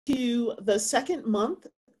to the second month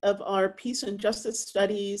of our Peace and Justice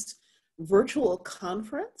Studies virtual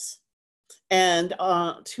conference and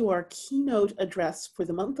to our keynote address for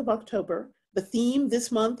the month of October. The theme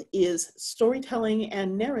this month is storytelling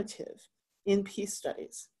and narrative in peace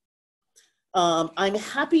studies. I'm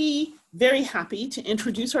very happy to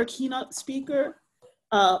introduce our keynote speaker,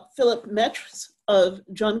 Philip Metz of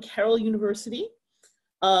John Carroll University,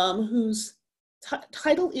 whose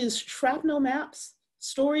title is Shrapnel Maps,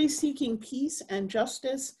 Stories Seeking Peace and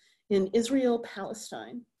Justice in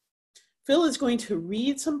Israel-Palestine. Phil is going to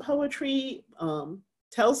read some poetry,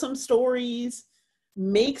 tell some stories,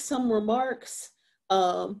 make some remarks,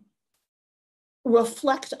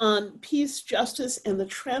 reflect on peace, justice, and the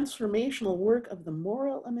transformational work of the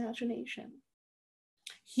moral imagination.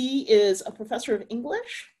 He is a professor of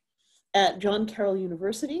English at John Carroll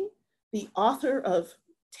University, the author of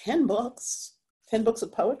 10 books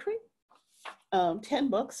of poetry, 10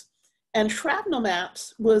 books, and Shrapnel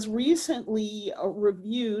Maps was recently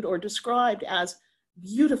reviewed or described as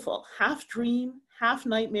beautiful, half dream, half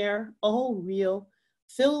nightmare, all real,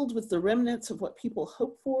 filled with the remnants of what people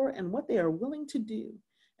hope for and what they are willing to do,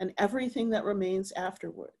 and everything that remains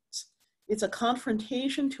afterwards. It's a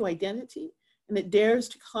confrontation to identity, and it dares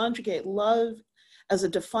to conjugate love as a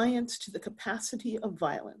defiance to the capacity of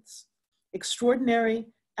violence. Extraordinary,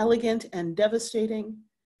 elegant, and devastating,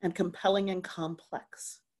 and compelling and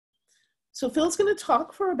complex. So Phil's going to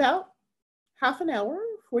talk for about half an hour,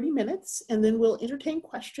 40 minutes, and then we'll entertain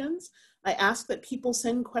questions. I ask that people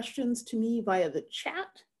send questions to me via the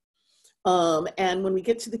chat. And when we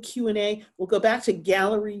get to the Q&A, we'll go back to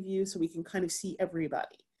gallery view so we can kind of see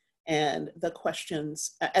everybody and the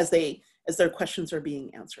questions as their questions are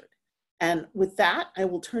being answered. And with that, I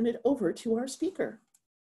will turn it over to our speaker.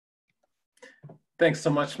 Thanks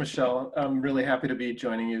so much, Michelle. I'm really happy to be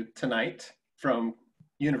joining you tonight from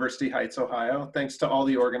University Heights, Ohio. Thanks to all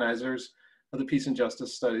the organizers of the Peace and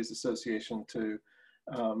Justice Studies Association to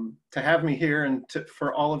have me here, and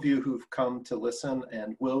for all of you who've come to listen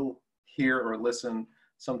and will hear or listen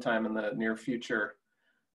sometime in the near future.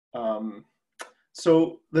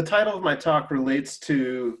 So the title of my talk relates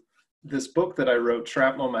to this book that I wrote,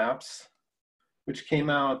 Shrapnel Maps, which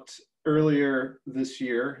came out earlier this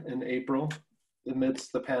year in April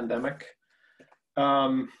amidst the pandemic.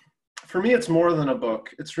 For me, it's more than a book.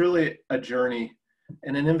 It's really a journey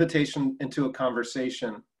and an invitation into a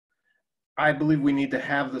conversation. I believe we need to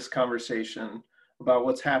have this conversation about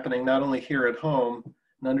what's happening not only here at home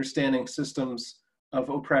and understanding systems of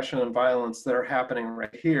oppression and violence that are happening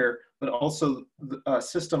right here, but also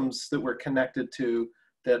systems that we're connected to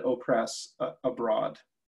that oppress abroad.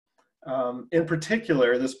 In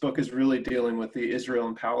particular, this book is really dealing with the Israel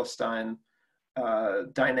and Palestine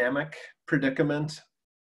dynamic predicament.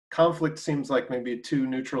 Conflict seems like maybe too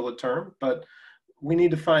neutral a term, but we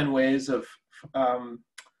need to find ways of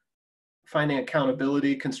finding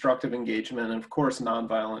accountability, constructive engagement, and of course,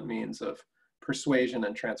 nonviolent means of persuasion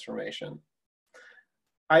and transformation.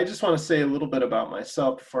 I just want to say a little bit about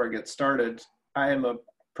myself before I get started. I am a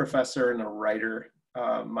professor and a writer.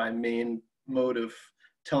 My main mode of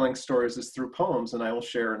telling stories is through poems, and I will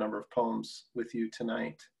share a number of poems with you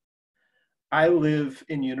tonight. I live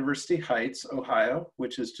in University Heights, Ohio,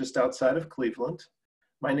 which is just outside of Cleveland.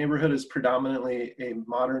 My neighborhood is predominantly a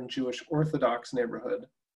modern Jewish Orthodox neighborhood,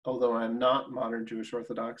 although I'm not modern Jewish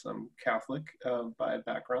Orthodox, I'm Catholic by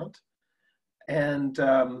background. And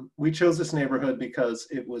we chose this neighborhood because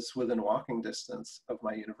it was within walking distance of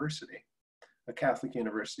my university, a Catholic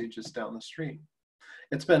university just down the street.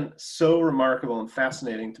 It's been so remarkable and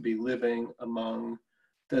fascinating to be living among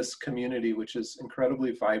this community, which is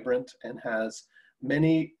incredibly vibrant and has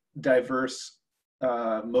many diverse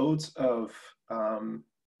modes of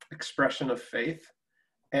expression of faith.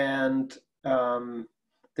 And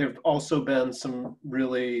there have also been some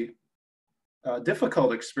really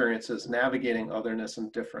difficult experiences navigating otherness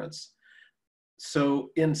and difference.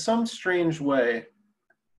 So in some strange way,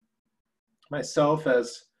 myself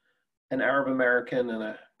as an Arab American and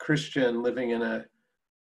a Christian living in a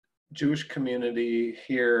Jewish community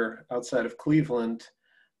here outside of Cleveland,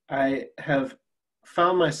 I have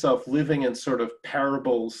found myself living in sort of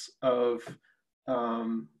parables of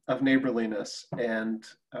neighborliness. And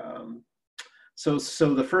so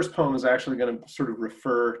the first poem is actually going to sort of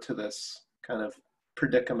refer to this kind of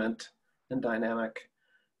predicament and dynamic.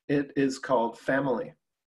 It is called Family.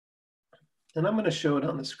 And I'm going to show it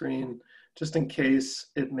on the screen just in case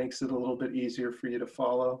it makes it a little bit easier for you to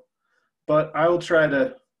follow. But I will try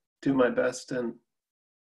to do my best in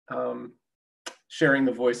sharing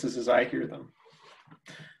the voices as I hear them.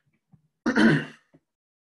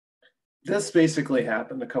 This basically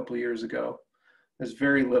happened a couple of years ago. There's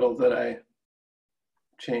very little that I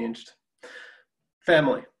changed.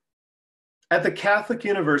 Family. At the Catholic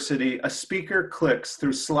University, a speaker clicks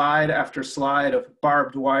through slide after slide of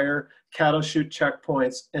barbed wire, cattle chute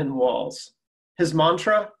checkpoints, and walls. His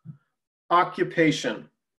mantra? Occupation.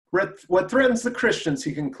 What threatens the Christians,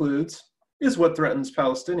 he concludes, is what threatens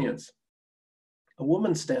Palestinians. A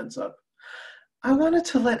woman stands up. I wanted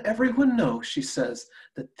to let everyone know, she says,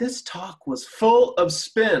 that this talk was full of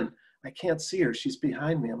spin. I can't see her. She's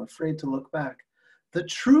behind me. I'm afraid to look back. The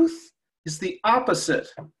truth is the opposite.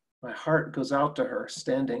 My heart goes out to her,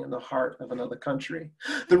 standing in the heart of another country.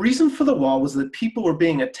 The reason for the wall was that people were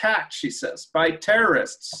being attacked, she says, by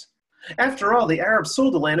terrorists. After all, the Arabs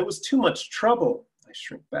sold the land. It was too much trouble. I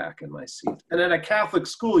shrink back in my seat. And at a Catholic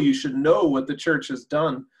school, you should know what the church has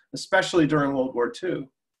done, especially during World War II.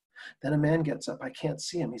 Then a man gets up. I can't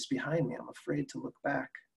see him. He's behind me. I'm afraid to look back.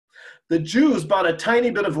 The Jews bought a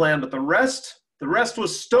tiny bit of land, but the rest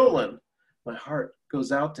was stolen. My heart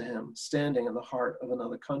goes out to him, standing in the heart of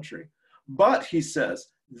another country. But, he says,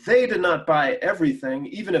 they did not buy everything,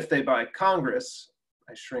 even if they buy Congress.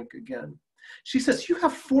 I shrink again. She says, you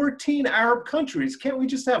have 14 Arab countries. Can't we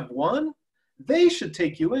just have one? They should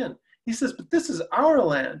take you in. He says, but this is our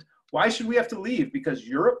land. Why should we have to leave? Because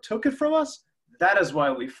Europe took it from us? That is why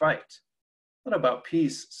we fight. What about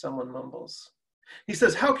peace? Someone mumbles. He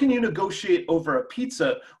says, how can you negotiate over a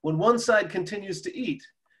pizza when one side continues to eat?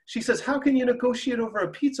 She says, how can you negotiate over a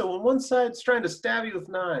pizza when one side's trying to stab you with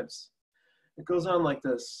knives? It goes on like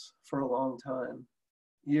this for a long time.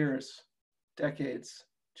 Years, decades,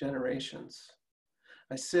 generations.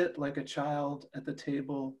 I sit like a child at the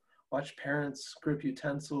table, watch parents grip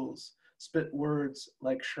utensils, spit words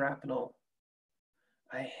like shrapnel.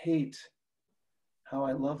 I hate how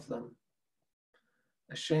I love them.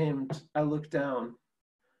 Ashamed, I look down,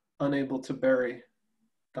 unable to bury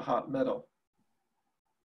the hot metal.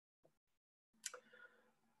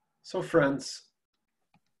 So friends,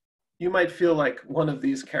 you might feel like one of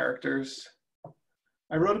these characters.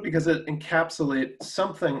 I wrote it because it encapsulates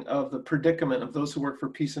something of the predicament of those who work for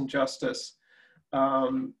peace and justice,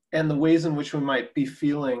 and the ways in which we might be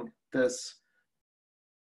feeling this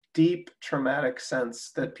deep traumatic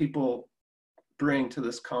sense that people bring to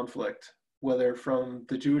this conflict, whether from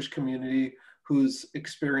the Jewish community whose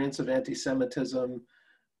experience of anti-Semitism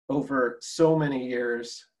over so many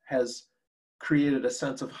years has created a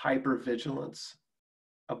sense of hypervigilance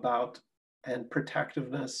about and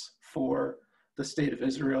protectiveness for the state of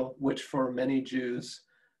Israel, which for many Jews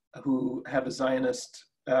who have a Zionist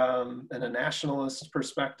and a nationalist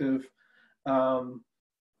perspective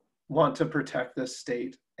want to protect this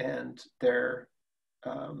state and their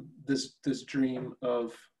this dream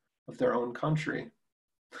of their own country.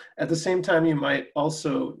 At the same time, you might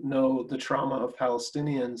also know the trauma of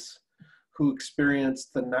Palestinians who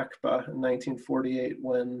experienced the Nakba in 1948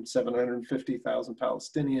 when 750,000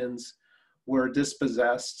 Palestinians were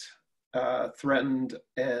dispossessed, threatened,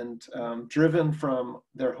 and driven from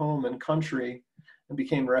their home and country and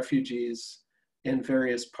became refugees in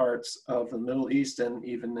various parts of the Middle East and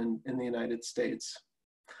even in the United States.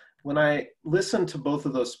 When I listened to both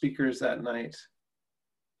of those speakers that night,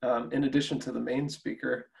 in addition to the main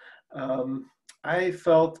speaker, I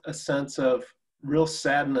felt a sense of real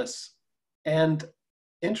sadness and,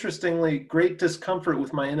 interestingly, great discomfort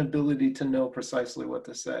with my inability to know precisely what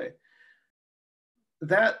to say.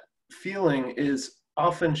 That feeling is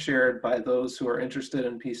often shared by those who are interested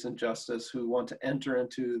in peace and justice, who want to enter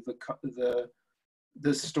into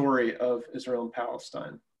this story of Israel and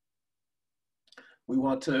Palestine. We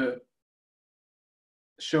want to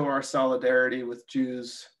show our solidarity with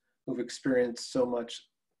Jews who've experienced so much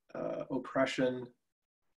oppression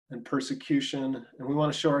and persecution. And we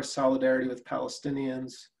want to show our solidarity with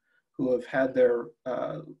Palestinians who have had their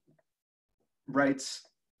rights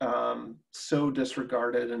so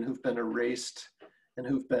disregarded and who've been erased and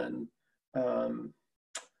who've been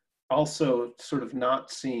also sort of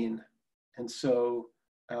not seen and so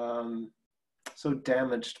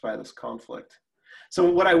damaged by this conflict. So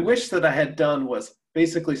what I wish that I had done was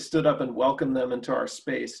basically stood up and welcomed them into our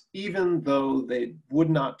space, even though they would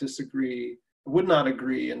not agree,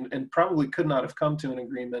 and probably could not have come to an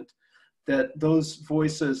agreement, that those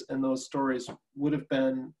voices and those stories would have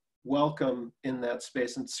been welcome in that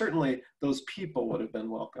space. And certainly those people would have been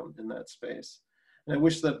welcome in that space. And I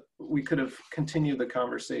wish that we could have continued the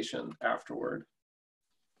conversation afterward.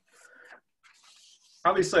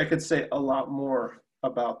 Obviously, I could say a lot more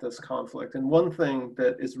about this conflict. And one thing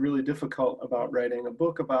that is really difficult about writing a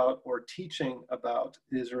book about or teaching about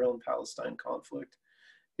the Israel and Palestine conflict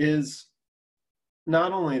is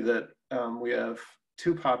not only that we have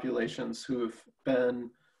two populations who've been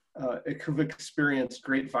who've experienced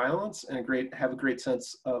great violence and have a great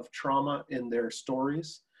sense of trauma in their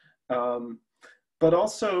stories, but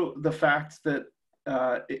also the fact that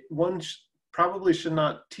one probably should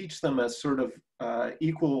not teach them as sort of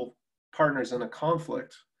equal partners in a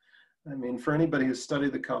conflict. I mean, for anybody who's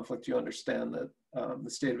studied the conflict, you understand that the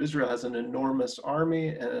state of Israel has an enormous army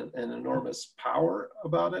and an enormous power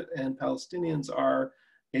about it, and Palestinians are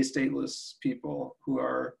a stateless people who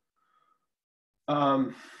are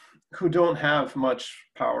who don't have much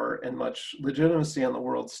power and much legitimacy on the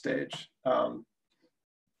world stage,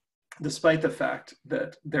 despite the fact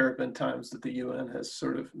that there have been times that the UN has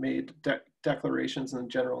sort of made declarations in the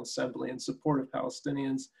General Assembly in support of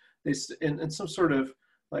Palestinians. They, in some sort of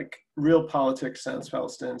like real politics sense,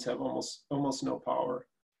 Palestinians have almost no power.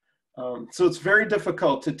 So it's very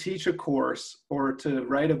difficult to teach a course or to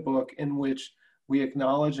write a book in which we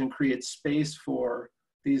acknowledge and create space for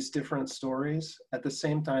these different stories at the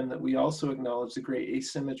same time that we also acknowledge the great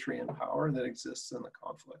asymmetry and power that exists in the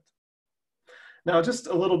conflict. Now, just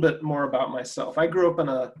a little bit more about myself. I grew up in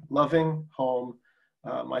a loving home.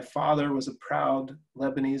 My father was a proud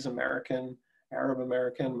Lebanese American, Arab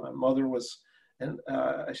American. My mother was, and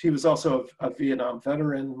she was also a Vietnam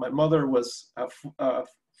veteran. My mother was a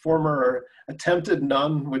former attempted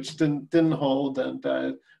nun, which didn't hold, and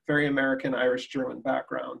very American, Irish, German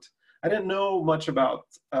background. I didn't know much about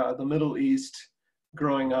the Middle East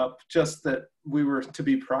growing up, just that we were to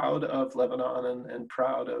be proud of Lebanon and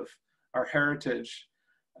proud of our heritage.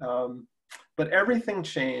 But everything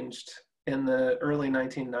changed in the early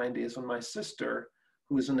 1990s when my sister,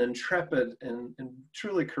 who was an intrepid and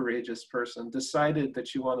truly courageous person, decided that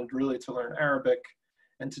she wanted really to learn Arabic.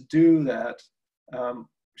 And to do that,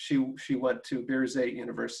 she went to Birzeit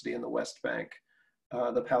University in the West Bank,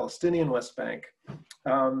 the Palestinian West Bank.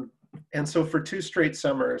 And so for 2 straight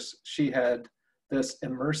summers, she had this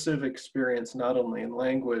immersive experience, not only in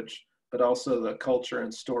language, but also the culture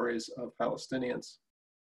and stories of Palestinians.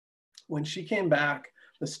 When she came back,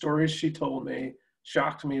 the stories she told me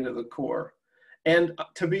shocked me to the core. And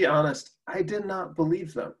to be honest, I did not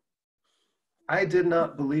believe them. I did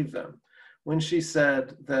not believe them. When she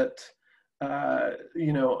said that,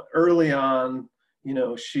 early on,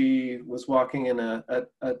 she was walking in a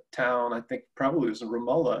town, I think probably it was in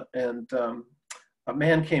Ramallah, and a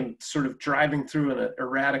man came sort of driving through in an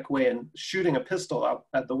erratic way and shooting a pistol out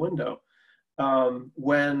at the window.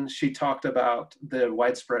 When she talked about the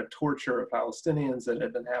widespread torture of Palestinians that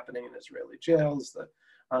had been happening in Israeli jails, the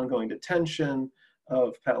ongoing detention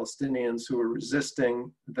of Palestinians who were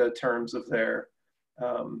resisting the terms of their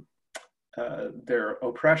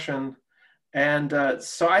oppression. And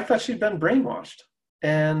so I thought she'd been brainwashed.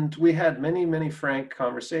 And we had many, many frank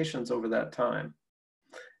conversations over that time.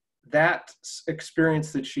 That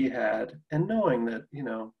experience that she had, and knowing that,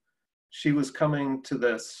 she was coming to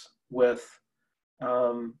this with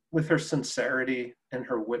her sincerity and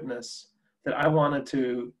her witness, that I wanted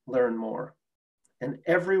to learn more. And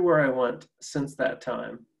everywhere I went since that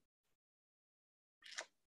time,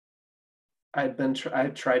 I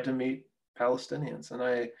tried to meet Palestinians, and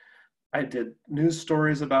I did news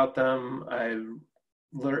stories about them. I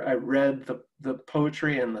read the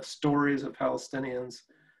poetry and the stories of Palestinians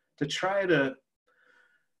to try to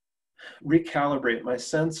recalibrate my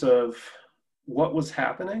sense of what was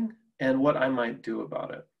happening and what I might do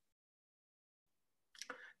about it.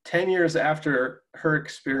 10 years after her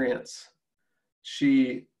experience,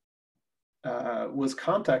 she was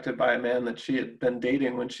contacted by a man that she had been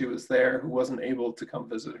dating when she was there, who wasn't able to come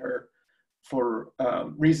visit her for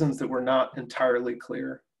reasons that were not entirely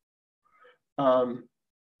clear.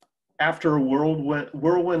 After a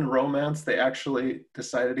whirlwind romance, they actually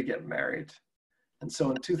decided to get married. And so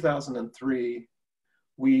in 2003,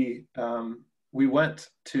 we went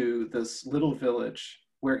to this little village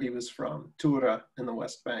where he was from, Tura in the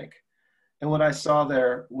West Bank. And what I saw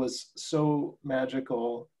there was so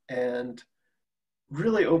magical and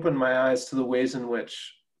really opened my eyes to the ways in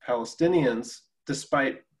which Palestinians,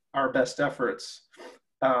 despite our best efforts,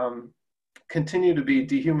 continue to be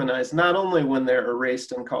dehumanized, not only when they're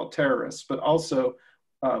erased and called terrorists, but also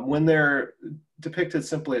when they're depicted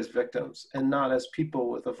simply as victims and not as people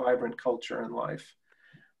with a vibrant culture and life.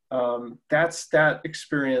 That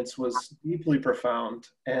experience was deeply profound,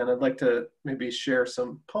 and I'd like to maybe share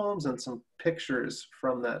some poems and some pictures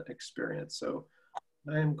from that experience. So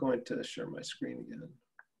I am going to share my screen again.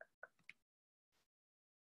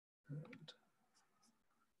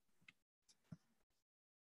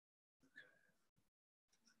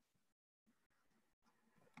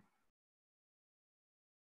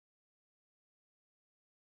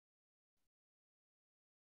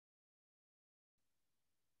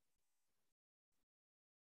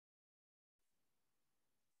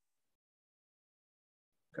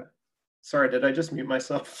 Sorry, did I just mute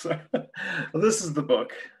myself? Well, this is the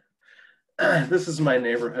book. This is my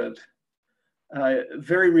neighborhood.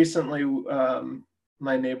 Very recently,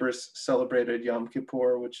 my neighbors celebrated Yom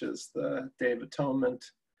Kippur, which is the Day of Atonement.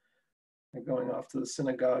 They're going off to the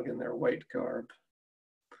synagogue in their white garb.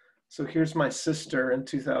 So here's my sister in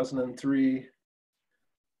 2003.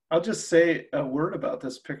 I'll just say a word about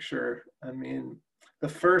this picture. I mean, the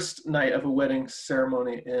first night of a wedding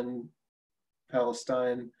ceremony in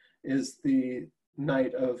Palestine is the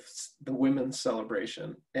night of the women's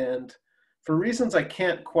celebration. And for reasons I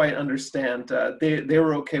can't quite understand, they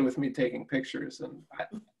were okay with me taking pictures. And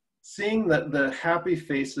seeing the happy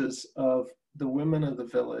faces of the women of the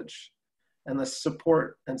village and the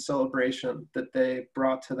support and celebration that they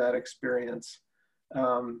brought to that experience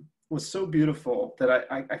was so beautiful that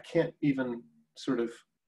I can't even sort of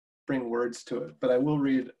bring words to it. But I will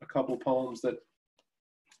read a couple poems that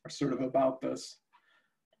are sort of about this.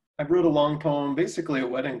 I wrote a long poem, basically a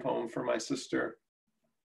wedding poem for my sister,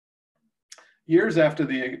 years after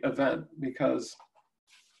the event, because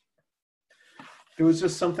there was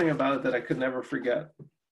just something about it that I could never forget.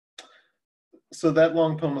 So that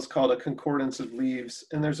long poem is called A Concordance of Leaves.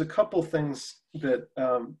 And there's a couple things that,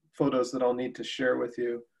 photos that I'll need to share with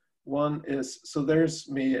you. One is, so there's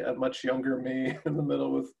me, a much younger me in the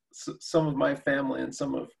middle with some of my family and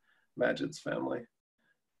some of Majid's family.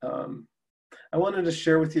 I wanted to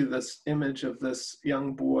share with you this image of this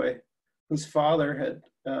young boy whose father had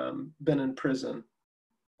been in prison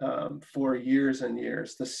for years and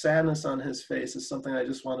years. The sadness on his face is something I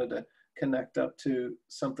just wanted to connect up to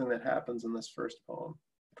something that happens in this first poem.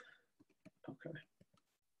 Okay.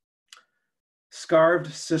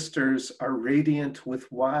 Scarved sisters are radiant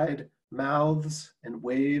with wide mouths and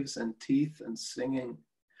waves and teeth and singing.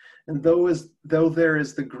 And though there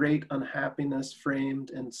is the great unhappiness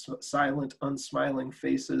framed in silent, unsmiling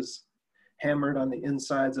faces, hammered on the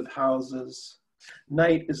insides of houses,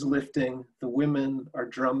 night is lifting, the women are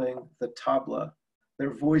drumming the tabla,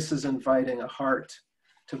 their voices inviting a heart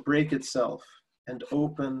to break itself and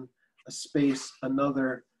open a space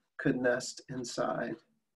another could nest inside.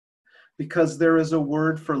 Because there is a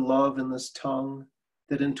word for love in this tongue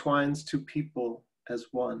that entwines two people as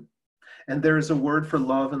one. And there is a word for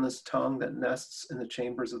love in this tongue that nests in the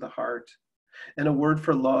chambers of the heart. And a word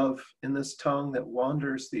for love in this tongue that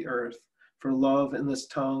wanders the earth. For love in this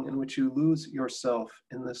tongue in which you lose yourself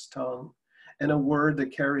in this tongue. And a word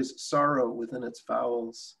that carries sorrow within its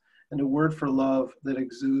vowels. And a word for love that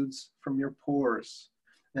exudes from your pores.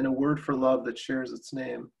 And a word for love that shares its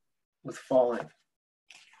name with falling.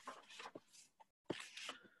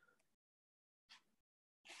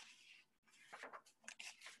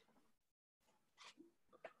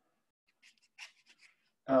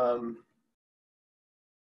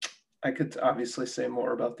 I could obviously say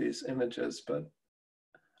more about these images, but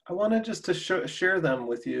I wanted just to share them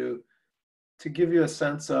with you to give you a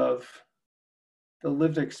sense of the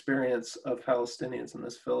lived experience of Palestinians in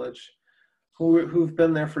this village who've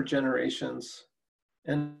been there for generations.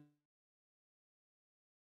 And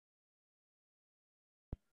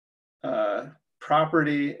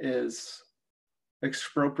property is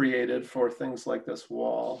expropriated for things like this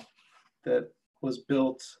wall that was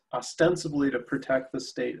built ostensibly to protect the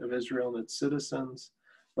state of Israel and its citizens,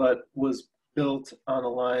 but was built on a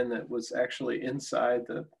line that was actually inside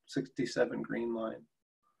the 67 Green Line.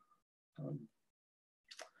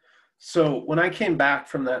 So when I came back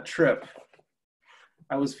from that trip,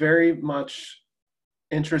 I was very much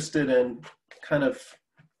interested in kind of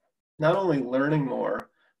not only learning more,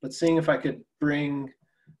 but seeing if I could bring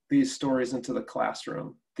these stories into the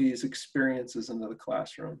classroom, these experiences into the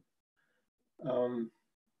classroom.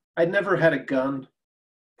 I'd never had a gun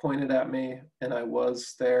pointed at me and I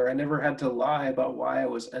was there. I never had to lie about why I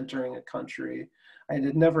was entering a country. I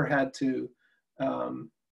had never had to,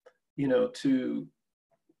 to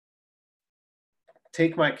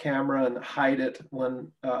take my camera and hide it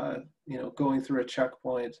when, going through a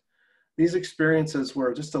checkpoint. These experiences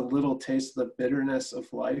were just a little taste of the bitterness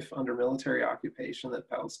of life under military occupation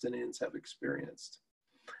that Palestinians have experienced.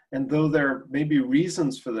 And though there may be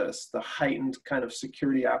reasons for this, the heightened kind of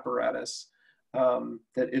security apparatus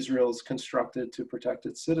that Israel's constructed to protect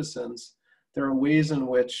its citizens, there are ways in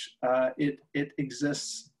which it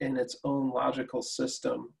exists in its own logical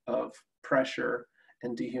system of pressure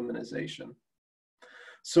and dehumanization.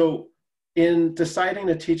 So in deciding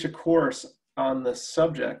to teach a course on this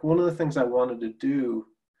subject, one of the things I wanted to do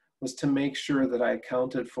was to make sure that I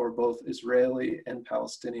accounted for both Israeli and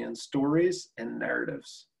Palestinian stories and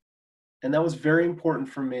narratives. And that was very important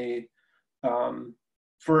for me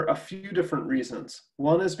for a few different reasons.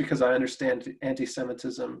 One is because I understand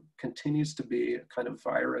anti-Semitism continues to be a kind of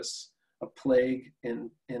virus, a plague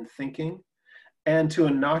in thinking, and to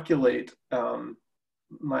inoculate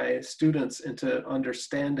my students into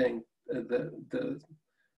understanding the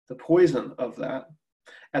poison of that,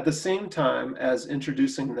 at the same time as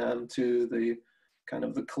introducing them to the kind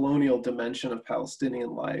of the colonial dimension of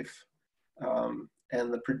Palestinian life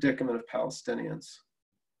and the predicament of Palestinians.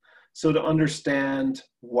 So to understand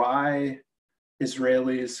why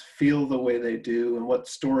Israelis feel the way they do and what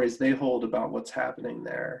stories they hold about what's happening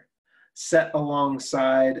there, set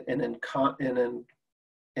alongside and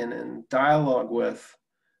in dialogue with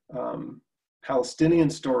Palestinian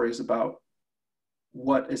stories about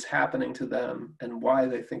what is happening to them and why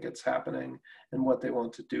they think it's happening and what they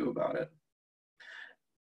want to do about it.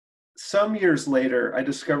 Some years later, I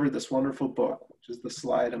discovered this wonderful book, which is the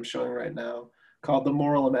slide I'm showing right now, called The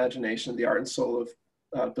Moral Imagination, The Art and Soul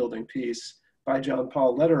of Building Peace, by John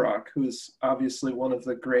Paul Lederach, who's obviously one of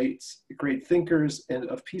the great thinkers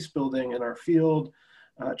of peace building in our field,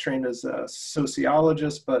 trained as a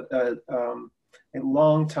sociologist, but a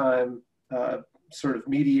long time sort of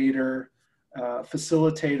mediator,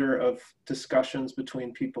 facilitator of discussions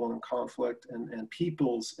between people in conflict and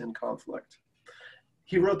peoples in conflict.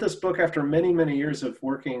 He wrote this book after many, many years of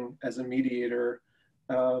working as a mediator.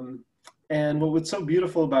 And what was so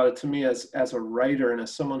beautiful about it to me as a writer and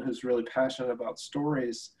as someone who's really passionate about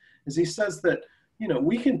stories is he says that, you know,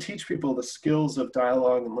 we can teach people the skills of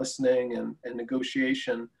dialogue and listening and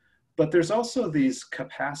negotiation, but there's also these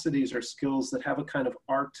capacities or skills that have a kind of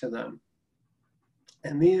art to them.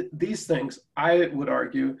 And these things, I would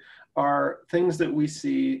argue, are things that we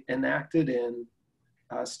see enacted in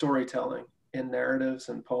storytelling, in narratives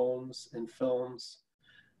and poems, in films.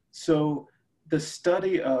 So the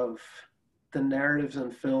study of the narratives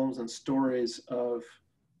and films and stories of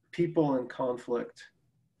people in conflict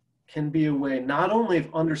can be a way not only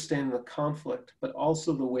of understanding the conflict, but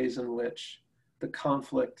also the ways in which the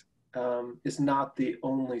conflict is not the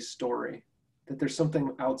only story, that there's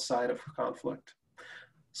something outside of conflict.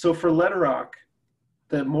 So for Lederach,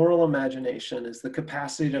 the moral imagination is the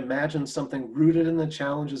capacity to imagine something rooted in the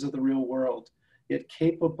challenges of the real world, yet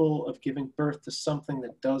capable of giving birth to something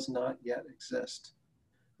that does not yet exist.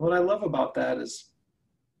 What I love about that is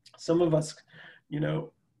some of us, you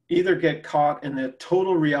know, either get caught in the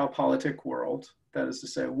total realpolitik world, that is to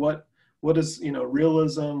say, what is, you know,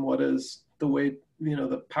 realism, what is the way, you know,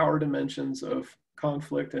 the power dimensions of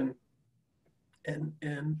conflict, and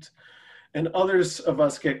others of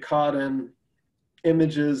us get caught in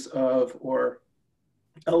images of or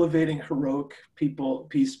elevating heroic people,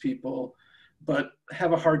 peace people, but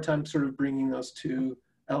have a hard time sort of bringing those two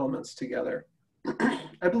elements together.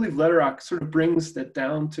 I believe Lederach sort of brings that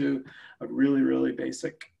down to a really, really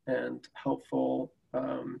basic and helpful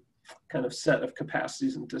kind of set of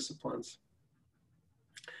capacities and disciplines.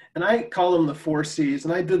 And I call them the 4 C's,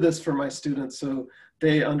 and I did this for my students so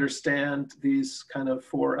they understand these kind of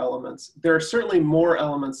 4 elements. There are certainly more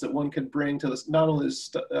elements that one could bring to this, not only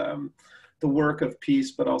the work of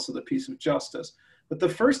peace, but also the peace of justice. But the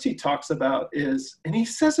first he talks about is, and he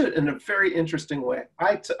says it in a very interesting way.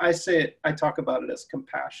 I talk about it as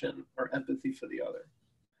compassion or empathy for the other.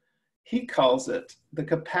 He calls it the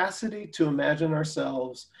capacity to imagine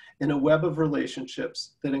ourselves in a web of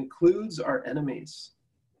relationships that includes our enemies.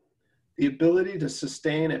 The ability to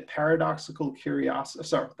sustain a paradoxical curiosity,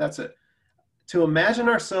 to imagine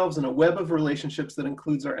ourselves in a web of relationships that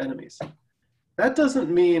includes our enemies. That doesn't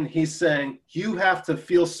mean he's saying you have to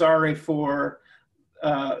feel sorry for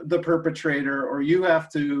the perpetrator, or you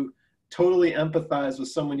have to totally empathize with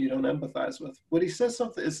someone you don't empathize with. What he says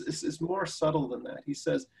something is more subtle than that. He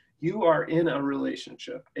says, you are in a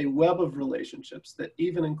relationship, a web of relationships that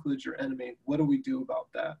even includes your enemy. What do we do about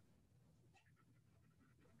that?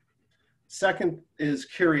 Second is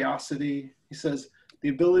curiosity. He says, the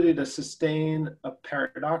ability to sustain a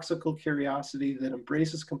paradoxical curiosity that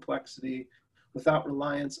embraces complexity without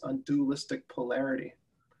reliance on dualistic polarity.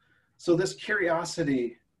 So this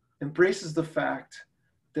curiosity embraces the fact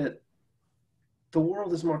that the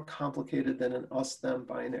world is more complicated than an us-them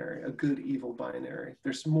binary, a good-evil binary.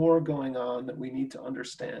 There's more going on that we need to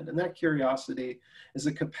understand. And that curiosity is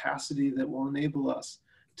a capacity that will enable us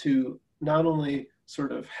to not only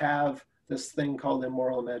sort of have this thing called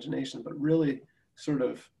immoral imagination, but really sort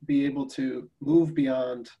of be able to move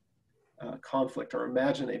beyond conflict, or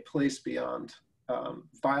imagine a place beyond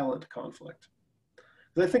violent conflict.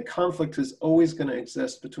 But I think conflict is always going to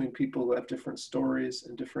exist between people who have different stories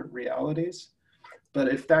and different realities. But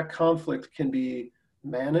if that conflict can be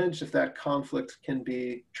managed, if that conflict can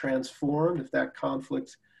be transformed, if that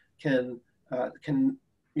conflict can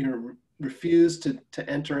refuse to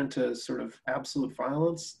enter into sort of absolute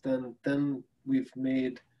violence, then we've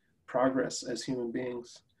made progress as human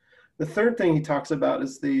beings. The third thing he talks about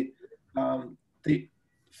is the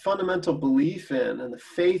fundamental belief in and the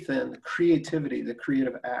faith in the creativity, the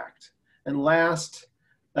creative act. And last,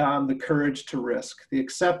 the courage to risk, the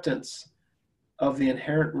acceptance of the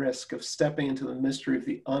inherent risk of stepping into the mystery of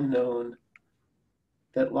the unknown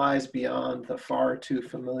that lies beyond the far too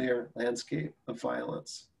familiar landscape of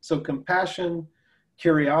violence. So compassion,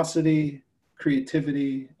 curiosity,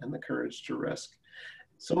 creativity, and the courage to risk.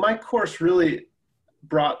 So my course really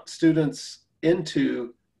brought students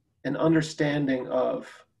into an understanding of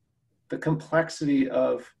the complexity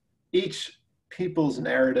of each people's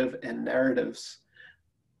narrative and narratives.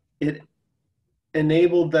 It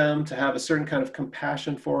enabled them to have a certain kind of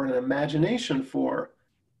compassion for and imagination for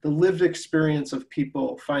the lived experience of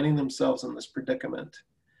people finding themselves in this predicament.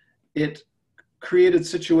 It created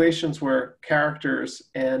situations where characters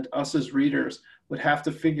and us as readers would have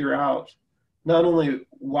to figure out not only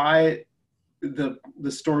why the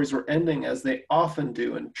stories were ending as they often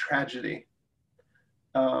do in tragedy,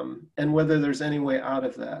 and whether there's any way out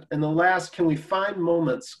of that. And the last, can we find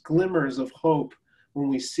moments, glimmers of hope when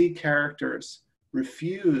we see characters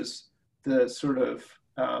refuse the sort of,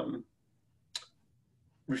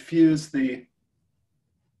 refuse the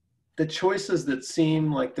choices that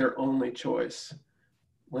seem like their only choice.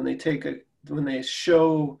 When they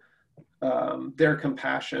show their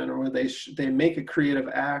compassion, or when they make a creative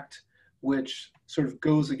act which sort of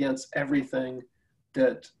goes against everything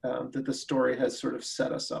that the story has sort of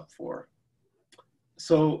set us up for.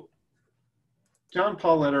 So John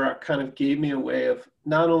Paul Lederach kind of gave me a way of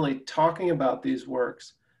not only talking about these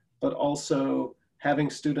works, but also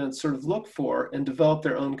having students sort of look for and develop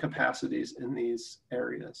their own capacities in these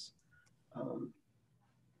areas.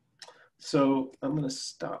 So I'm going to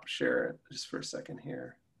stop share just for a second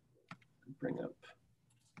here and bring up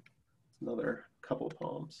another couple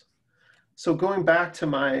poems. So going back to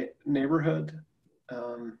my neighborhood,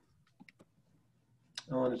 I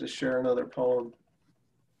wanted to share another poem.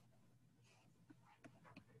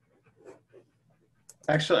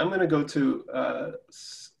 Actually, I'm going to go to a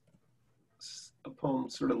poem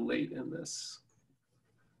sort of late in this.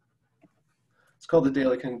 It's called The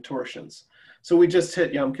Daily Contortions. So we just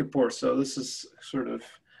hit Yom Kippur, so this is sort of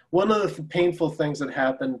one of the painful things that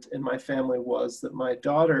happened in my family was that my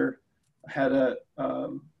daughter had a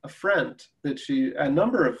friend that a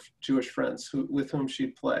number of Jewish friends with whom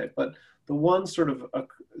she'd play, but the one sort of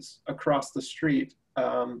across the street,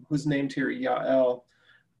 who's named here Yael,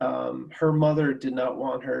 her mother did not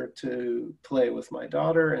want her to play with my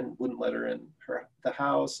daughter and wouldn't let her in the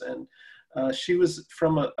house. And she was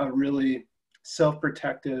from a really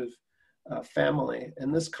self-protective family.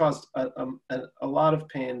 And this caused a lot of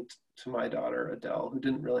pain to my daughter, Adele, who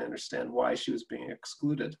didn't really understand why she was being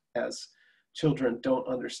excluded, as children don't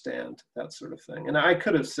understand that sort of thing. And I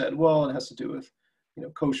could have said, well, it has to do with,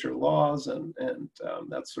 kosher laws and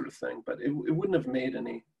that sort of thing, but it wouldn't have made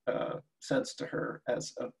any sense to her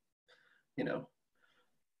as a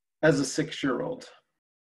 6-year-old.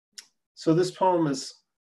 So this poem is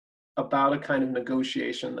about a kind of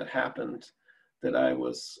negotiation that happened that I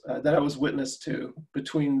was witness to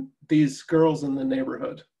between these girls in the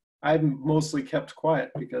neighborhood. I mostly kept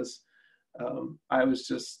quiet because I was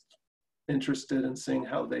just interested in seeing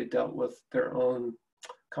how they dealt with their own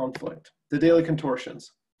conflict. The Daily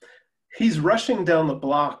Contortions. He's rushing down the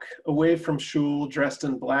block, away from shul, dressed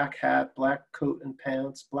in black hat, black coat and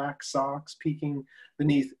pants, black socks, peeking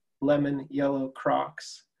beneath lemon yellow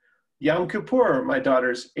Crocs. Yom Kippur, my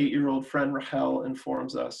daughter's 8-year-old friend Rahel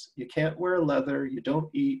informs us. You can't wear leather, you don't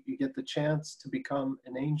eat, you get the chance to become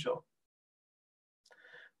an angel.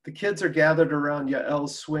 The kids are gathered around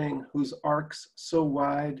Yael's swing, whose arc's so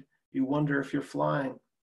wide, you wonder if you're flying.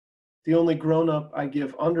 The only grown-up I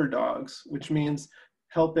give underdogs, which means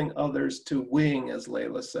helping others to wing, as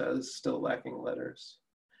Layla says, still lacking letters.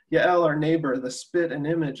 Yael, our neighbor, the spit and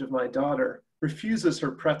image of my daughter, refuses her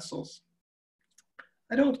pretzels.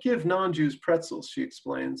 I don't give non-Jews pretzels, she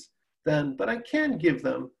explains, then, but I can give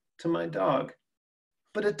them to my dog.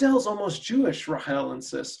 But Adele's almost Jewish, Rahel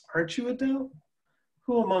insists. Aren't you, Adele?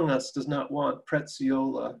 Who among us does not want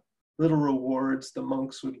pretziola, little rewards the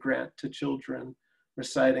monks would grant to children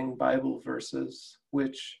reciting Bible verses,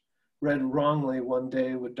 which, read wrongly one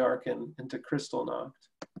day, would darken into Kristallnacht.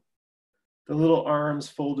 The little arms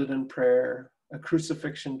folded in prayer, a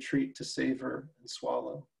crucifixion treat to savor and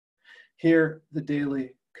swallow. Here the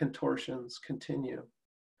daily contortions continue.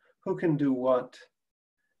 Who can do what?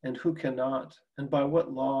 and who cannot? And by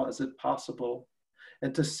what law is it possible?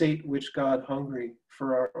 And to sate which God hungry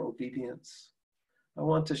for our obedience? I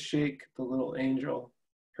want to shake the little angel,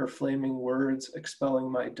 her flaming words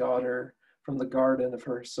expelling my daughter from the garden of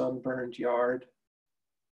her sunburned yard.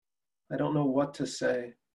 I don't know what to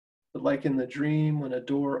say, but like in the dream when a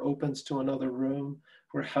door opens to another room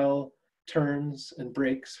where hell turns and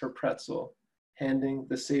breaks her pretzel, handing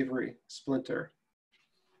the savory splinter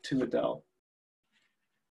to Adele.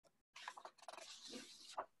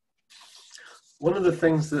 One of the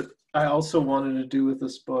things that I also wanted to do with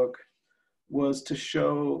this book was to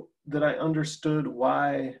show that I understood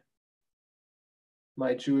why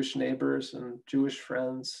my Jewish neighbors and Jewish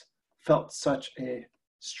friends felt such a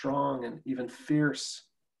strong and even fierce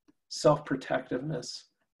self-protectiveness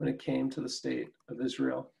when it came to the state of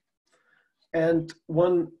Israel. And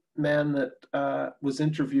one man that was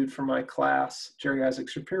interviewed for my class, Jerry Isaac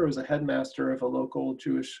Shapiro, was a headmaster of a local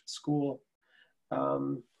Jewish school,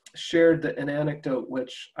 shared an anecdote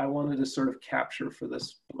which I wanted to sort of capture for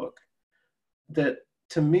this book that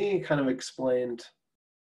to me kind of explained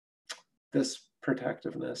this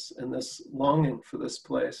protectiveness and this longing for this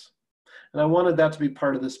place. And I wanted that to be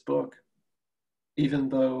part of this book, even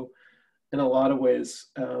though in a lot of ways,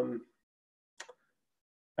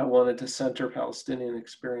 I wanted to center Palestinian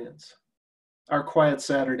experience. Our Quiet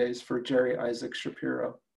Saturdays for Jerry Isaac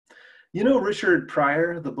Shapiro. You know, Richard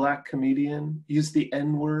Pryor, the Black comedian, used the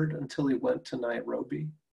N-word until he went to Nairobi.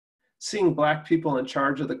 Seeing Black people in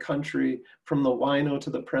charge of the country, from the wino to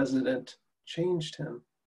the president, changed him.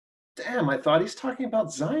 Damn, I thought he's talking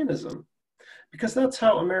about Zionism, because that's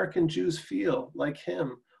how American Jews feel, like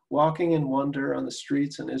him, walking in wonder on the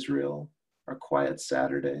streets in Israel, our quiet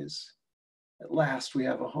Saturdays. At last we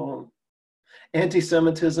have a home.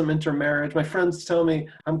 Anti-Semitism, intermarriage. My friends tell me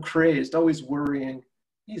I'm crazed, always worrying.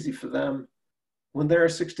 Easy for them. When there are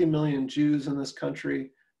 60 million Jews in this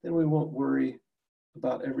country, then we won't worry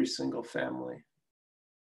about every single family.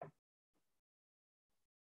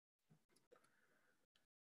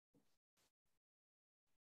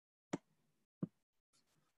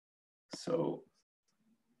 So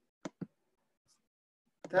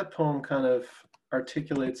that poem kind of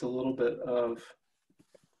articulates a little bit of,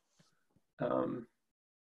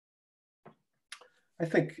 I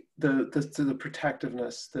think, the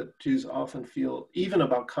protectiveness that Jews often feel, even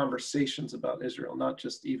about conversations about Israel, not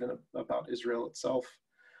just even about Israel itself.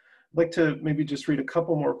 I'd like to maybe just read a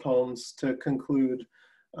couple more poems to conclude,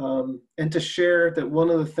 and to share that one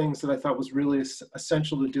of the things that I thought was really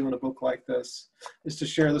essential to do in a book like this is to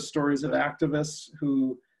share the stories of activists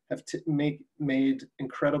who have made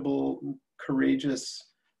incredible, courageous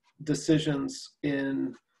decisions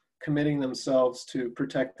in committing themselves to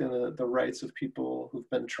protecting the rights of people who've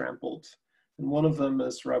been trampled. And one of them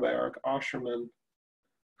is Rabbi Arik Osherman,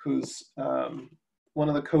 who's one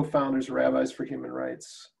of the co-founders of Rabbis for Human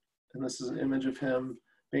Rights. And this is an image of him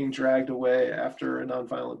being dragged away after a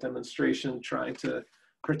nonviolent demonstration trying to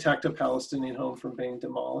protect a Palestinian home from being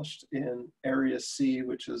demolished in Area C,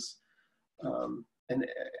 which is an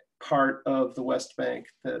part of the West Bank,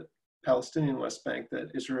 that Palestinian West Bank,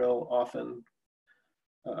 that Israel often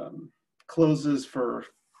closes for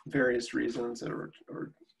various reasons, or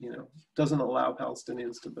doesn't allow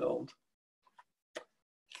Palestinians to build.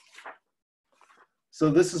 So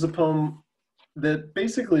this is a poem that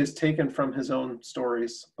basically is taken from his own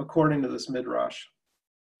stories, according to this midrash.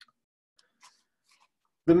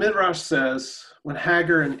 The midrash says, when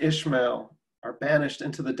Hagar and Ishmael are banished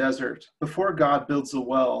into the desert, before God builds a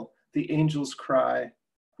well, the angels cry,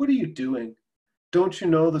 "What are you doing? Don't you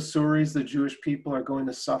know the Suris, the Jewish people, are going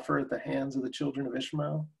to suffer at the hands of the children of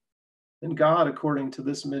Ishmael?" And God, according to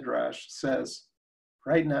this midrash, says,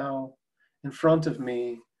 right now, in front of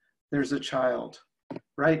me, there's a child.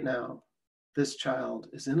 Right now, this child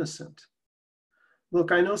is innocent.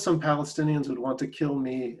 Look, I know some Palestinians would want to kill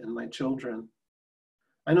me and my children.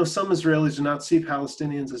 I know some Israelis do not see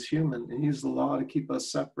Palestinians as human and use the law to keep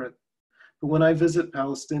us separate. But when I visit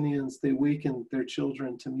Palestinians, they waken their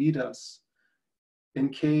children to meet us in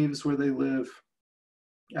caves where they live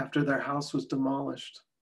after their house was demolished.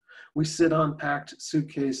 We sit on packed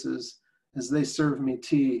suitcases as they serve me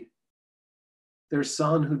tea. Their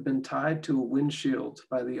son who'd been tied to a windshield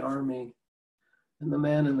by the army, and the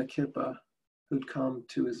man in the kippah who'd come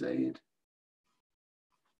to his aid.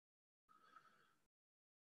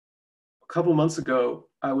 A couple months ago,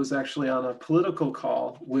 I was actually on a political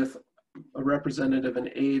call with a representative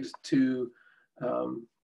and aide to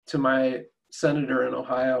my senator in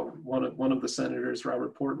Ohio, one of the senators,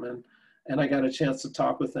 Robert Portman, and I got a chance to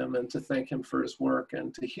talk with him and to thank him for his work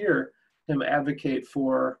and to hear him advocate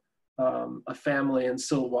for a family in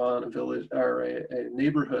Silwan, a village or a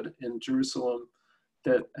neighborhood in Jerusalem,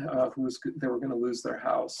 that they were going to lose their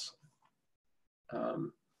house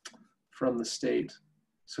from the state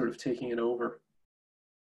sort of taking it over.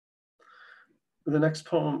 The next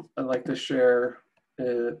poem I'd like to share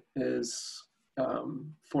is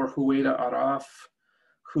for Huwaida Araf,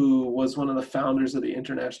 who was one of the founders of the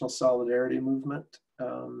International Solidarity Movement.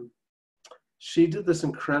 She did this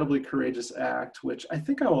incredibly courageous act, which I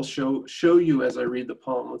think I will show you as I read the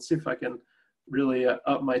poem. Let's see if I can really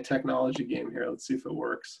up my technology game here. Let's see if it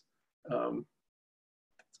works.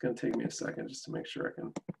 It's going to take me a second just to make sure I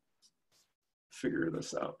can figure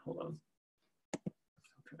this out. Hold on.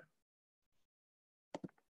 Okay.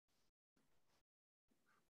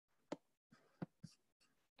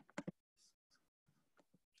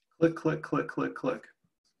 Click, click, click, click, click.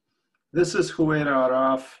 This is Huwaida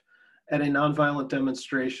Araf at a nonviolent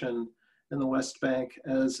demonstration in the West Bank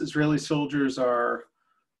as Israeli soldiers are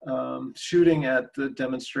shooting at the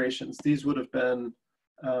demonstrations. These would have been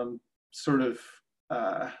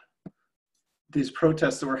these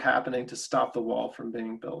protests that were happening to stop the wall from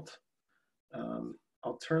being built.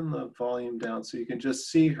 I'll turn the volume down so you can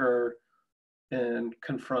just see her in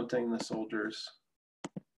confronting the soldiers.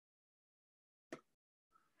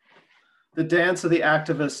 The dance of the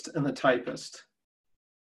activist and the typist.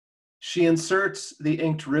 She inserts the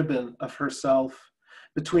inked ribbon of herself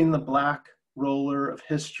between the black roller of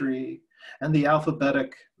history and the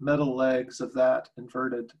alphabetic metal legs of that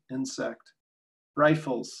inverted insect.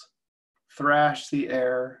 Rifles thrash the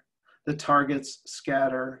air, the targets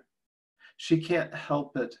scatter. She can't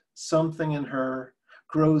help it. Something in her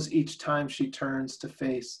grows each time she turns to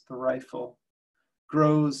face the rifle,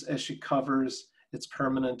 grows as she covers its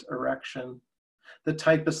permanent erection. The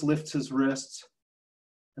typist lifts his wrists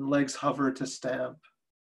and legs hover to stamp.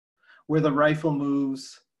 Where the rifle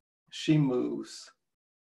moves, she moves.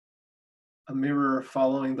 A mirror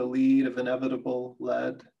following the lead of inevitable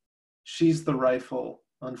lead. She's the rifle,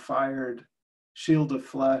 unfired, shield of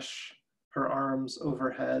flesh, her arms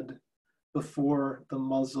overhead, before the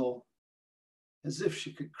muzzle, as if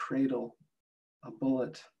she could cradle a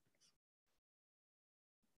bullet.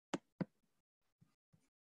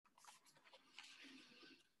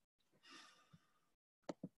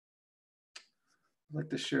 I'd like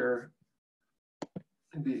to share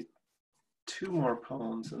maybe 2 more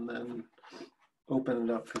poems and then open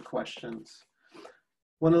it up for questions.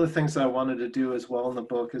 One of the things I wanted to do as well in the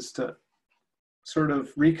book is to sort of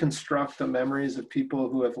reconstruct the memories of people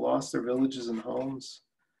who have lost their villages and homes.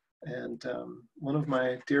 And one of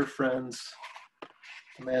my dear friends,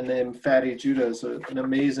 a man named Fadi Judah, is an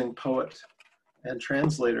amazing poet and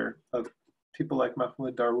translator of people like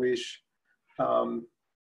Mahmoud Darwish.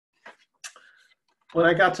 When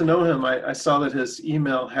I got to know him, I saw that his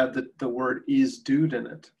email had the word Isdoud in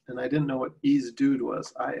it, and I didn't know what Isdoud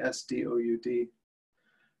was, I-S-D-O-U-D.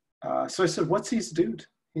 So I said, what's Isdoud?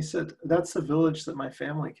 He said, that's the village that my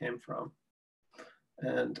family came from.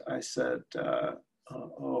 And I said,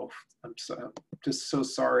 oh, I'm just so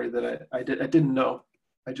sorry that I didn't know.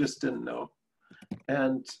 I just didn't know.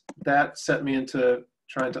 And that set me into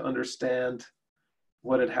trying to understand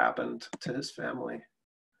what had happened to his family.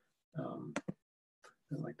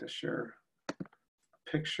 I'd like to share a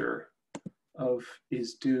picture of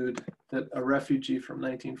Isdoud, that a refugee from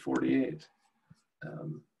 1948.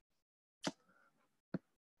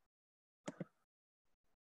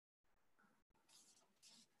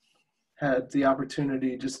 Had the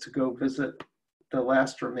opportunity just to go visit the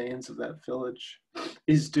last remains of that village.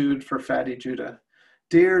 Isdoud for Fadi Judah.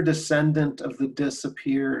 Dear descendant of the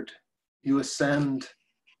disappeared, you ascend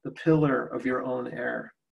the pillar of your own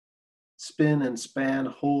air. Spin and span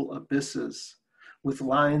whole abysses, with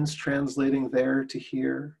lines translating there to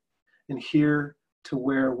here, and here to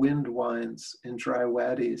where wind winds in dry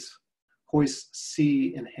waddies, hoist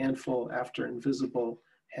sea in handful after invisible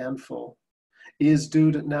handful.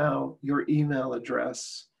 Isdoud now your email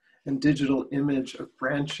address and digital image of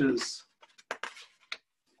branches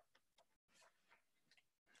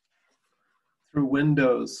through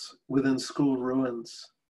windows within school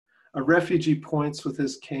ruins. A refugee points with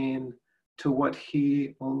his cane to what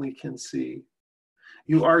he only can see.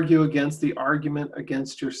 You argue against the argument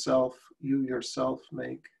against yourself, you yourself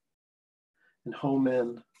make. And home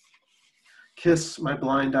in. Kiss my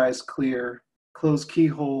blind eyes clear, close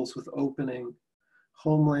keyholes with opening.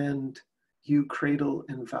 Homeland, you cradle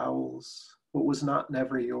in vowels, what was not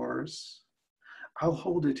never yours. I'll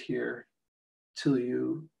hold it here till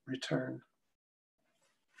you return.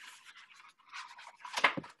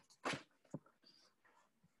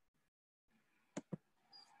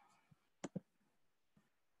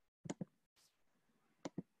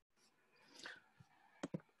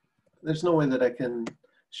 there's no way that I can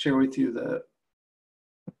share with you the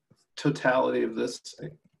totality of this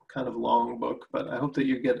kind of long book, but I hope that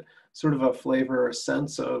you get sort of a flavor or a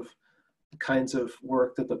sense of the kinds of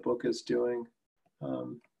work that the book is doing.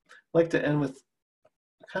 I'd like to end with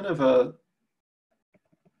kind of a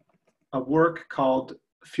work called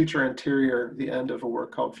Future Anterior, the end of a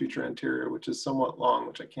work called Future Anterior, which is somewhat long,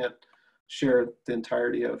 which I can't share the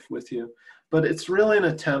entirety of with you. But it's really an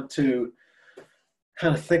attempt to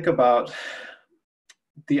kind of think about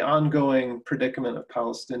the ongoing predicament of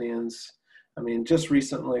Palestinians. I mean, just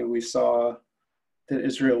recently we saw that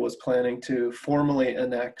Israel was planning to formally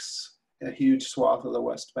annex a huge swath of the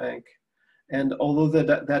West Bank. And although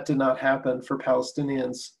that did not happen for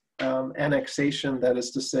Palestinians, annexation, that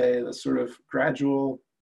is to say, the sort of gradual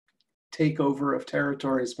takeover of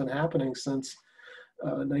territory has been happening since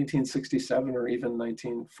 1967 or even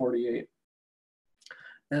 1948.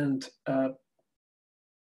 And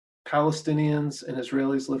Palestinians and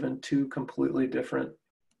Israelis live in two completely different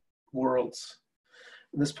worlds.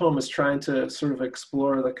 And this poem is trying to sort of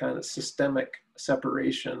explore the kind of systemic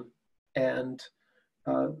separation and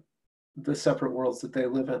the separate worlds that they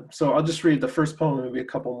live in. So I'll just read the first poem and maybe a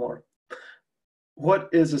couple more. What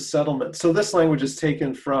is a settlement? So this language is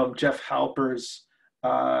taken from Jeff Halper's,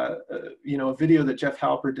 a video that Jeff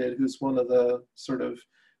Halper did, who's one of the sort of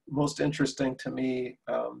most interesting to me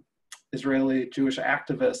Israeli Jewish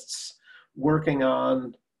activists working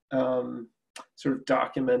on sort of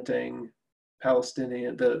documenting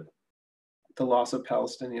Palestinian, the loss of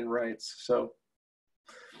Palestinian rights. So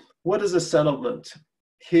what is a settlement?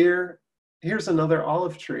 Here's another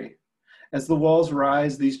olive tree. As the walls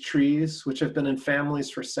rise, these trees, which have been in families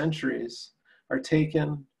for centuries, are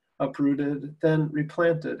taken, uprooted, then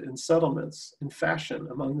replanted in settlements in fashion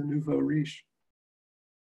among the nouveau riche.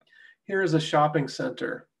 Here is a shopping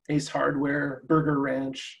center, Ace Hardware, Burger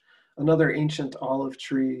Ranch, another ancient olive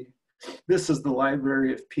tree. This is the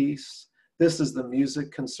Library of Peace. This is the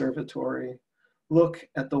Music Conservatory. Look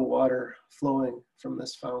at the water flowing from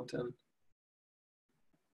this fountain.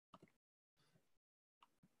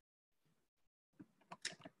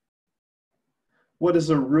 What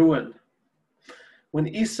is a ruin? When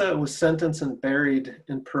Isa was sentenced and buried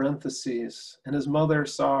in parentheses, and his mother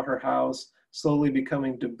saw her house slowly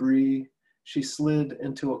becoming debris, she slid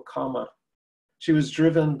into a coma. She was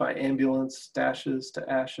driven by ambulance, dashes to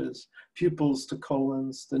ashes, pupils to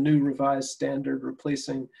colons, the new revised standard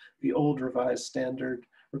replacing the old revised standard,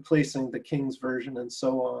 replacing the King's version, and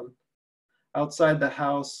so on. Outside the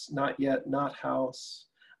house, not yet not house,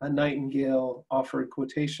 a nightingale offered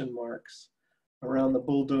quotation marks around the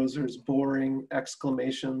bulldozers, boring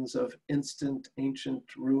exclamations of instant ancient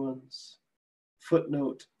ruins.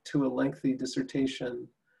 Footnote to a lengthy dissertation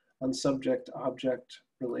on subject-object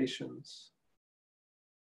relations.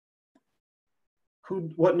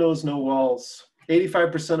 What knows no walls?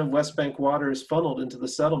 85% of West Bank water is funneled into the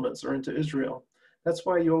settlements or into Israel. That's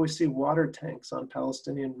why you always see water tanks on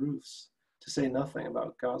Palestinian roofs, to say nothing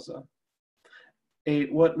about Gaza.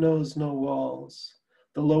 8, what knows no walls?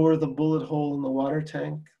 The lower the bullet hole in the water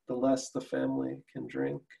tank, the less the family can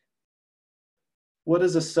drink. What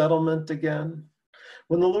is a settlement again?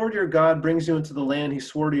 When the Lord your God brings you into the land he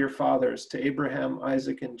swore to your fathers, to Abraham,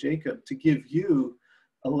 Isaac, and Jacob, to give you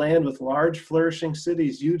a land with large flourishing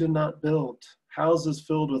cities you did not build, houses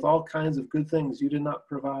filled with all kinds of good things you did not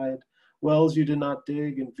provide, wells you did not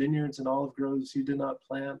dig, and vineyards and olive groves you did not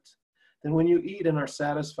plant, then when you eat and are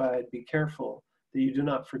satisfied, be careful that you do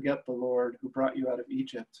not forget the Lord who brought you out of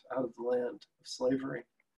Egypt, out of the land of slavery.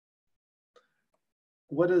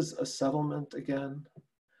 What is a settlement again?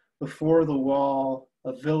 Before the wall,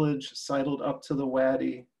 a village sidled up to the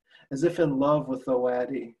wadi, as if in love with the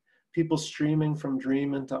wadi, people streaming from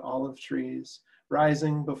dream into olive trees,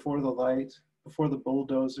 rising before the light, before the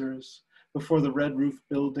bulldozers, before the red roof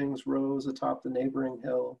buildings rose atop the neighboring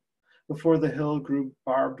hill, before the hill grew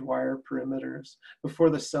barbed wire perimeters, before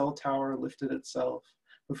the cell tower lifted itself,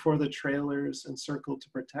 before the trailers encircled to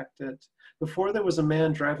protect it, before there was a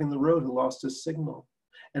man driving the road who lost his signal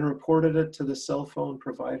and reported it to the cell phone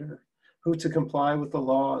provider, who, to comply with the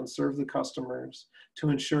law and serve the customers, to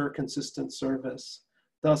ensure consistent service,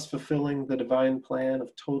 thus fulfilling the divine plan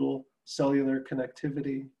of total cellular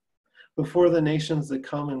connectivity. Before the nations that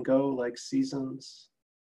come and go like seasons,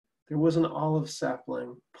 there was an olive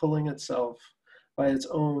sapling pulling itself by its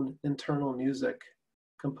own internal music,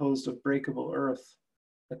 composed of breakable earth,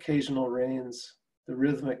 occasional rains, the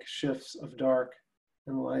rhythmic shifts of dark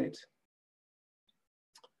and light.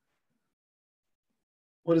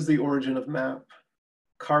 What is the origin of map?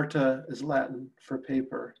 Carta is Latin for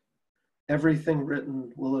paper. Everything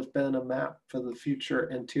written will have been a map for the future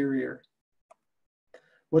interior.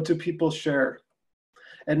 What do people share?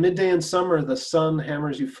 At midday in summer, the sun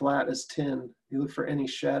hammers you flat as tin. You look for any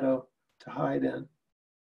shadow to hide in.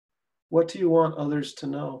 What do you want others to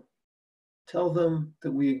know? Tell them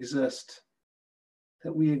that we exist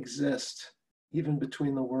even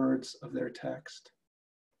between the words of their text.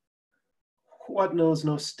 What knows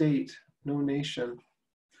no state, no nation?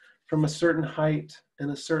 From a certain height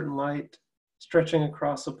and a certain light, stretching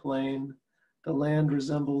across a plain, the land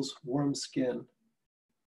resembles warm skin.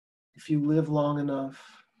 If you live long enough,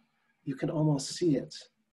 you can almost see it,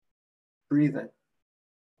 breathing.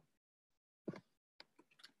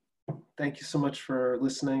 Thank you so much for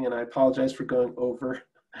listening, and I apologize for going over,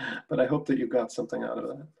 but I hope that you got something out of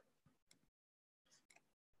that.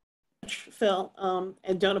 Phil,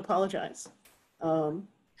 and don't apologize.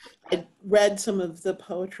 I read some of the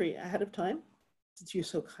poetry ahead of time, since you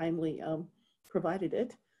so kindly provided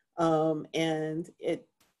it, and it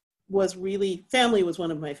was really, family was one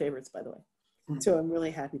of my favorites, by the way. So I'm really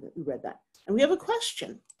happy that we read that. And we have a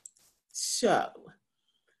question. So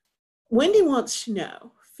Wendy wants to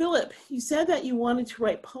know, Philip, you said that you wanted to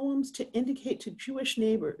write poems to indicate to Jewish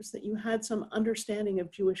neighbors that you had some understanding of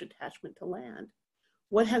Jewish attachment to land.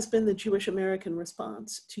 What has been the Jewish American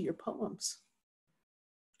response to your poems?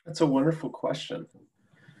 That's a wonderful question.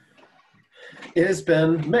 It has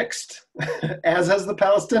been mixed, as has the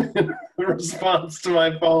Palestinian response to my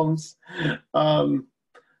poems.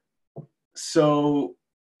 So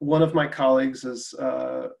one of my colleagues is,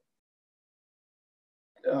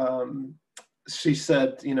 she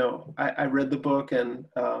said, you know, I read the book and,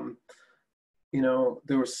 you know,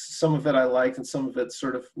 there was some of it I liked and some of it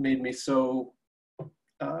sort of made me so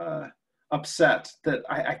upset that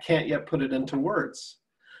I can't yet put it into words.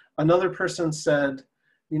 Another person said,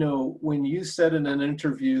 you know, when you said in an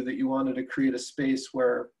interview that you wanted to create a space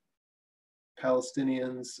where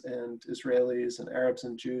Palestinians and Israelis and Arabs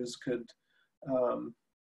and Jews could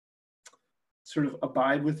sort of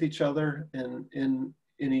abide with each other and in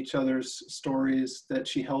each other's stories, that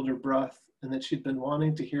she held her breath and that she'd been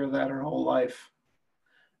wanting to hear that her whole life.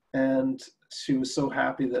 And she was so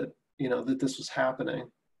happy that, you know, that this was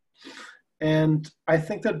happening. And I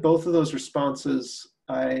think that both of those responses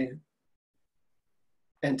I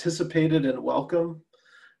anticipated and welcome.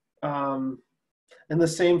 And the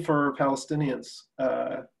same for Palestinians,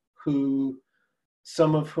 who,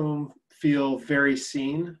 some of whom feel very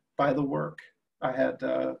seen by the work. I had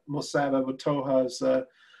Mossab Abu Toha, is a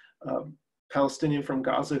Palestinian from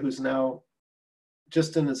Gaza who's now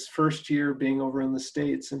just in his first year being over in the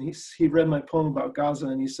States. And he read my poem about Gaza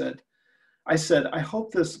and he said, I said, I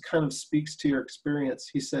hope this kind of speaks to your experience.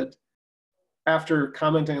 He said, after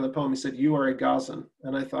commenting on the poem, he said, you are a Gazan.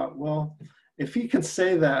 And I thought, well, if he could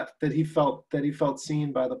say that he felt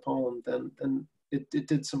seen by the poem, then it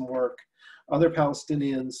did some work. Other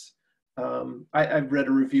Palestinians, I read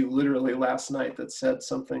a review literally last night that said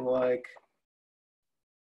something like,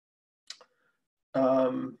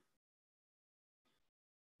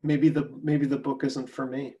 maybe the book isn't for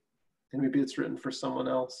me, and maybe it's written for someone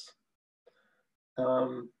else.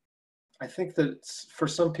 I think that for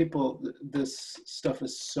some people, this stuff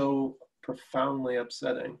is so profoundly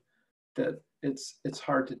upsetting that it's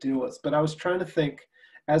hard to deal with. But I was trying to think,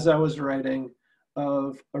 as I was writing,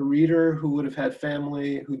 of a reader who would have had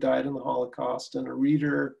family who died in the Holocaust, and a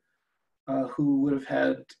reader who would have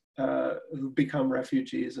had who become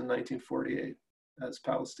refugees in 1948 as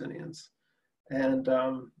Palestinians, and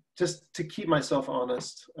just to keep myself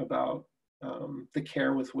honest about the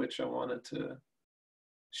care with which I wanted to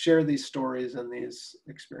share these stories and these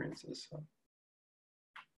experiences. So.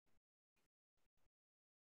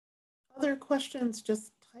 Other questions,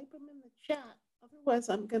 just type them in the chat. Otherwise,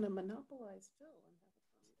 I'm going to monopolize Phil and have a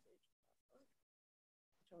conversation about poetry,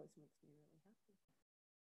 which always makes me really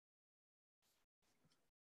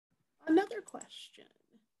happy. Another question.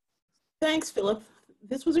 Thanks, Philip.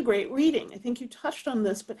 This was a great reading. I think you touched on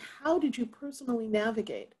this, but how did you personally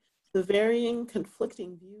navigate the varying,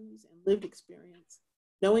 conflicting views and lived experience,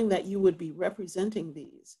 knowing that you would be representing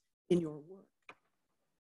these in your work?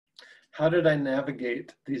 How did I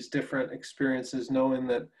navigate these different experiences, knowing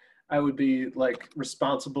that I would be like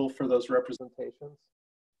responsible for those representations?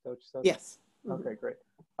 Is that what you said? Yes. Okay, great.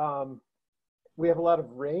 We have a lot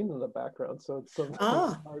of rain in the background, so it's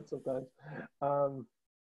sometimes hard sometimes.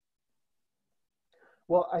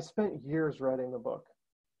 Well, I spent years writing the book,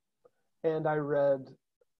 and I read,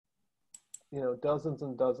 you know, dozens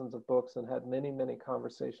and dozens of books and had many, many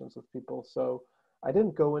conversations with people. So I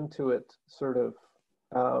didn't go into it sort of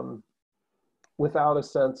without a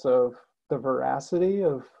sense of the veracity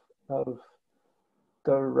of of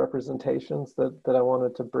the representations that I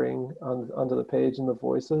wanted to bring onto the page and the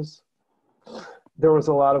voices. There was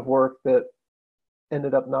a lot of work that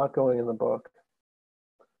ended up not going in the book.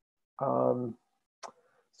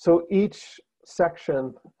 So each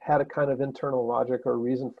section had a kind of internal logic or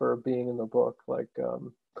reason for being in the book. Like,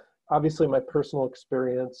 obviously my personal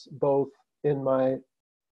experience, both in my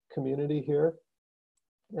community here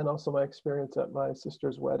and also my experience at my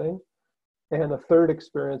sister's wedding, and a third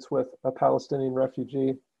experience with a Palestinian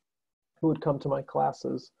refugee who would come to my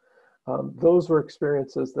classes. Those were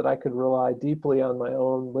experiences that I could rely deeply on my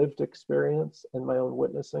own lived experience and my own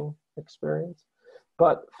witnessing experience.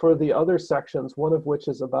 But for the other sections, one of which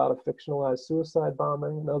is about a fictionalized suicide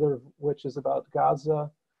bombing, another of which is about Gaza,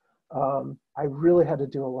 I really had to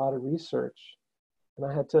do a lot of research, and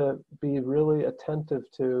I had to be really attentive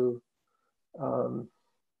to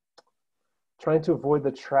trying to avoid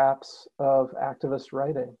the traps of activist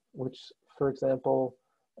writing, which, for example,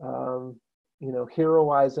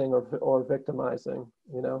 heroizing or victimizing,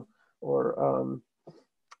 or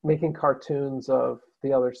making cartoons of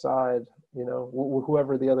the other side,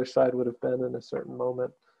 whoever the other side would have been in a certain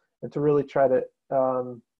moment, and to really try to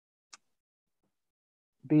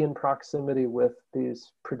be in proximity with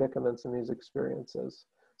these predicaments and these experiences.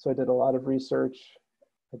 So I did a lot of research.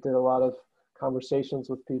 I did a lot of conversations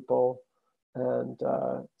with people, and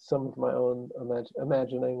some of my own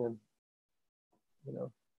imagining, and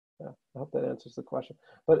I hope that answers the question.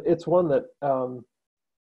 But it's one that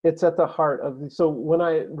it's at the heart of so when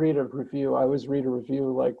I read a review, I always read a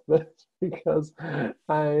review like this because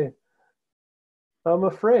I'm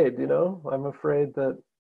afraid, I'm afraid that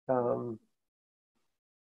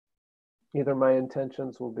either my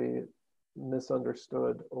intentions will be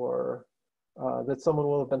misunderstood, or that someone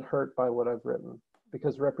will have been hurt by what I've written,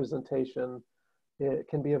 because representation, it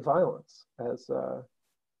can be a violence, as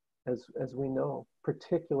we know,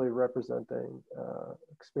 particularly representing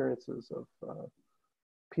experiences of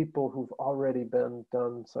people who've already been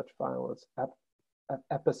done such violence,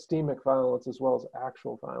 epistemic violence as well as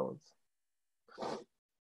actual violence.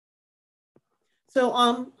 So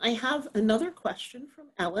I have another question from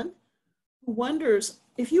Ellen, who wonders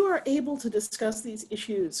if you are able to discuss these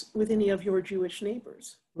issues with any of your Jewish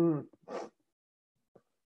neighbors.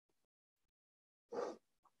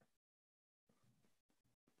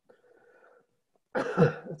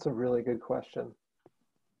 That's a really good question.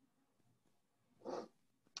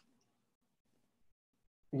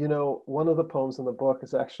 One of the poems in the book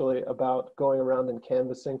is actually about going around and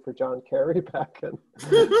canvassing for John Kerry back in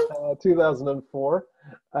 2004.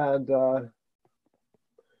 And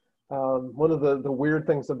one of the weird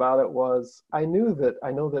things about it was I know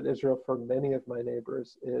that Israel, for many of my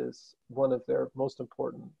neighbors, is one of their most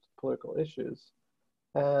important political issues.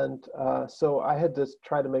 And so I had to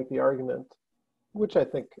try to make the argument, which I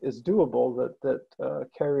think is doable, that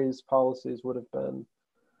Kerry's policies would have been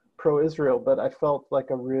pro-Israel, but I felt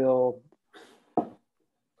like a real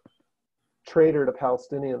traitor to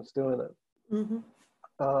Palestinians doing it.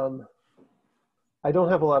 Mm-hmm. I don't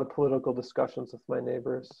have a lot of political discussions with my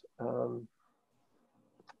neighbors,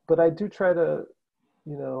 but I do try to,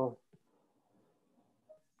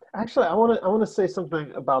 actually, I want to say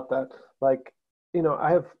something about that. Like,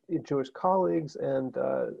 I have Jewish colleagues and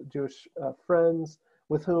Jewish friends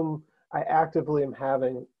with whom I actively am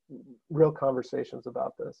having real conversations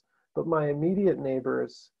about this. But my immediate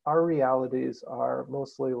neighbors, our realities are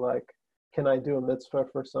mostly like, can I do a mitzvah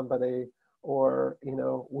for somebody? Or,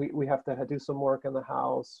 we have to do some work in the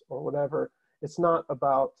house or whatever. It's not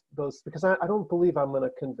about those, because I don't believe I'm going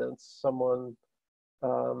to convince someone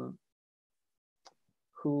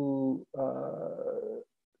who,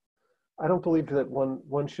 I don't believe that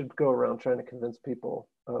one should go around trying to convince people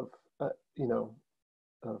of,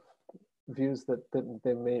 of views that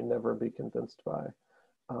they may never be convinced by.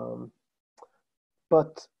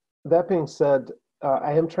 But that being said,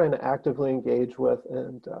 I am trying to actively engage with,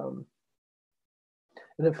 and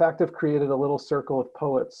in fact, I've created a little circle of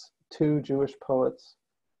poets, 2 Jewish poets.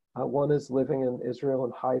 One is living in Israel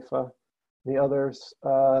in Haifa. The other's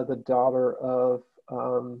the daughter of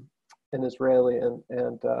an Israeli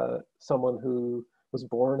and someone who was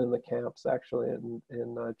born in the camps, actually, in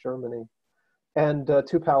Germany. And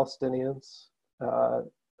 2 Palestinians,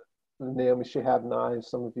 Naomi Shihab and I,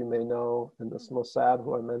 some of you may know, and this Mossad,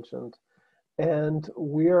 who I mentioned. And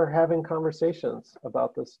we are having conversations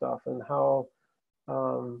about this stuff and how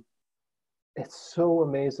it's so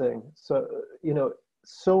amazing. So,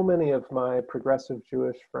 so many of my progressive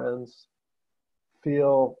Jewish friends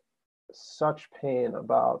feel such pain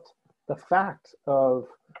about the fact of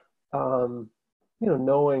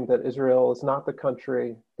knowing that Israel is not the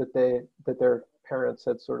country that their parents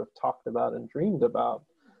had sort of talked about and dreamed about,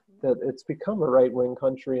 that it's become a right-wing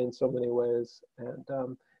country in so many ways, and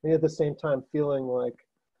at the same time feeling like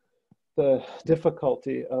the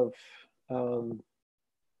difficulty of kind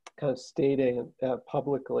of stating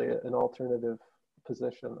publicly an alternative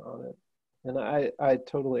position on it. And I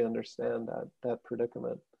totally understand that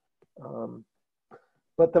predicament.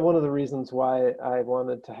 But one of the reasons why I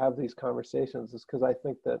wanted to have these conversations is because I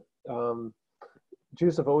think that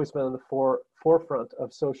Jews have always been in the forefront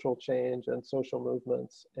of social change and social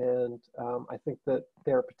movements. And I think that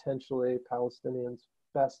they're potentially Palestinians'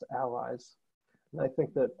 best allies. And I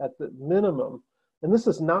think that at the minimum, and this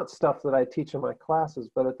is not stuff that I teach in my classes,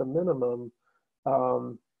 but at the minimum,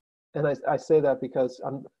 and I say that because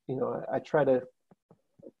I try to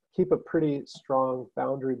keep a pretty strong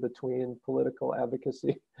boundary between political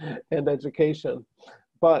advocacy and education,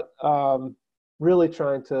 but really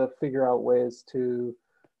trying to figure out ways to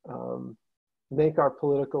make our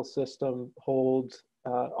political system hold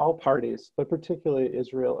all parties, but particularly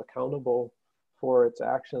Israel, accountable for its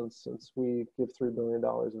actions, since we give $3 billion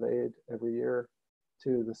of aid every year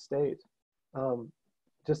to the state.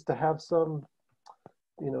 Just to have some,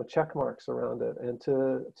 check marks around it, and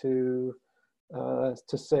to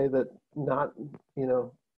say that not,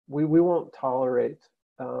 we won't tolerate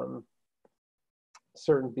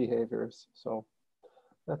certain behaviors. So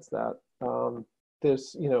that's that.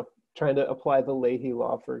 There's, trying to apply the Leahy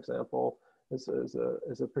law, for example, is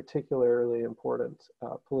a particularly important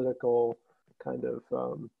political kind of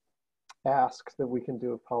ask that we can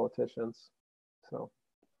do of politicians. So,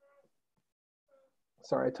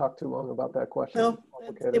 sorry, I talked too long about that question. No,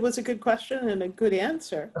 it was a good question and a good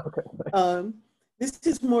answer. Okay. This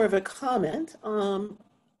is more of a comment,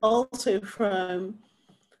 also from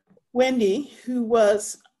Wendy, who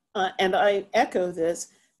was, and I echo this,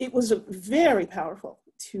 it was very powerful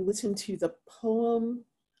to listen to the poem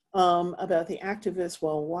about the activist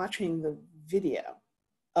while watching the video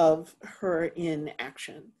of her in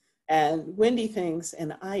action. And Wendy thinks,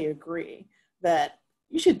 and I agree, that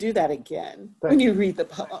you should do that again when you read the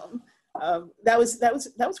poem. That was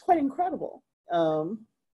quite incredible.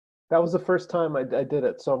 That was the first time I did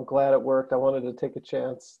it, so I'm glad it worked. I wanted to take a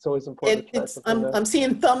chance. It's always important to try something new. I'm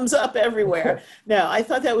seeing thumbs up everywhere. No, I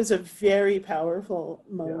thought that was a very powerful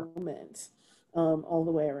moment, all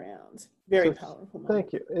the way around. Very powerful moment.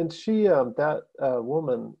 Thank you. And she, that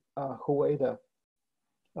woman, Huwaida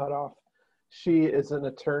Araf, she is an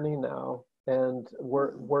attorney now and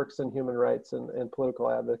works in human rights and political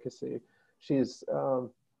advocacy. She's that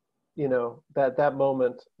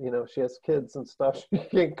moment, she has kids and stuff. She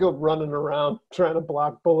can't go running around trying to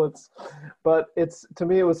block bullets. But to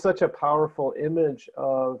me, it was such a powerful image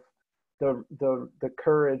of the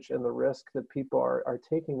courage and the risk that people are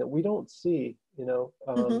taking that we don't see, and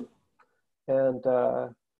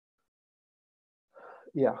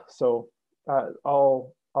so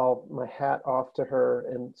all my hat off to her.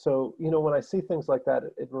 And so, when I see things like that,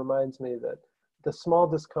 it reminds me that the small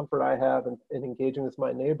discomfort I have in engaging with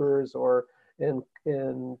my neighbors or in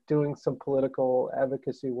doing some political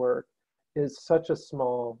advocacy work is such a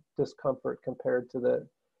small discomfort compared to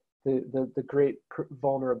the great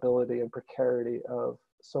vulnerability and precarity of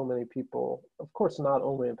so many people, of course, not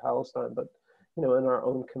only in Palestine, but, in our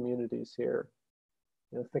own communities here,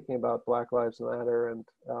 thinking about Black Lives Matter and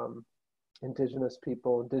indigenous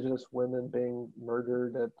people, indigenous women being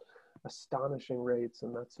murdered at astonishing rates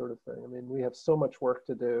and that sort of thing. I mean, we have so much work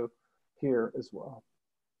to do here as well.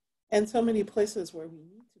 And so many places where we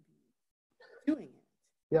need to be doing it.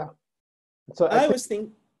 Yeah. So I was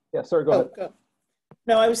thinking. Yeah, sorry, go ahead. Go.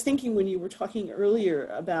 No, I was thinking when you were talking earlier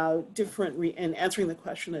about and answering the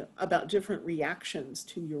question about different reactions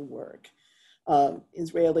to your work.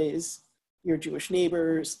 Israelis, your Jewish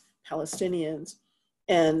neighbors, Palestinians,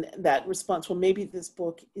 and that response, well, maybe this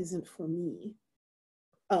book isn't for me.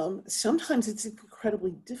 Sometimes it's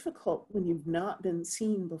incredibly difficult when you've not been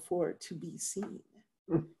seen before to be seen.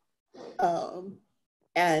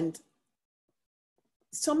 And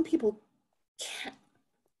some people can't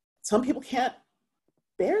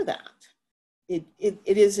bear that. It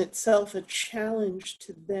is itself a challenge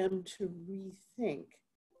to them to rethink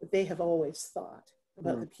what they have always thought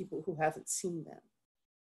about the people who haven't seen them.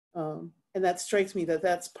 And that strikes me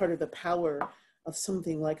that's part of the power of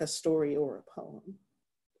something like a story or a poem,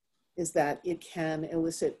 is that it can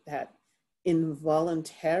elicit that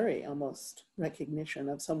involuntary almost recognition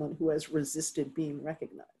of someone who has resisted being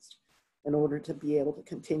recognized in order to be able to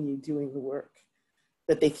continue doing the work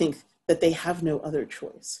that they think that they have no other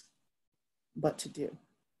choice but to do.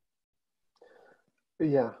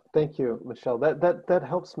 Yeah, thank you, Michelle. That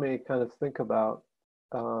helps me kind of think about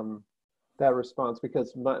that response,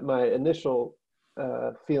 because my initial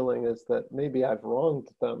feeling is that maybe I've wronged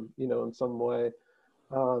them, in some way.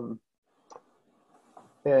 Um,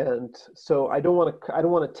 and so I don't want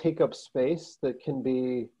to take up space that can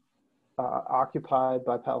be occupied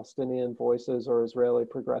by Palestinian voices or Israeli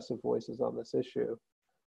progressive voices on this issue.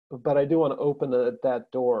 But I do want to open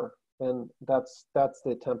that door, and that's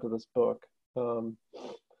the attempt of this book. So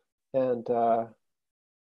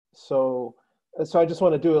I just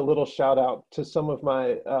want to do a little shout out to some of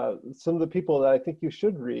the people that I think you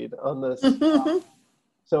should read on this.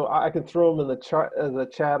 So I can throw them in the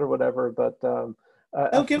chat or whatever, but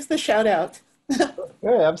give the shout out.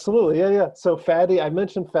 yeah, absolutely. Yeah. So I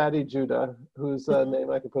mentioned Fadi Judah, whose name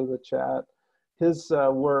I can put in the chat. His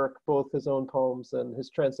work, both his own poems and his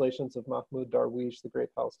translations of Mahmoud Darwish, the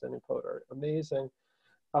great Palestinian poet, are amazing.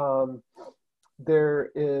 There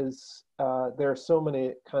are so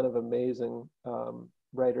many kind of amazing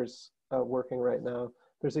writers working right now.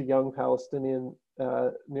 There's a young Palestinian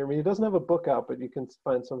near me. He doesn't have a book out, but you can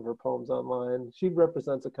find some of her poems online. She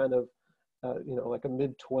represents a kind of, like a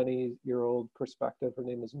mid-20-year-old perspective. Her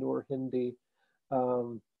name is Noor Hindi.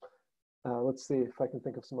 Let's see if I can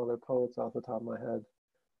think of some other poets off the top of my head.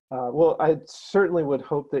 Well, I certainly would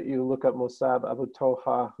hope that you look up Mossab Abu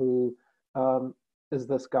Toha, who is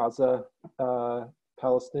this Gaza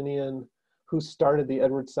Palestinian who started the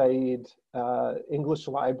Edward Said English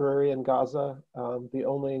library in Gaza, the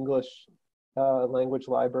only English language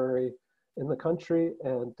library in the country.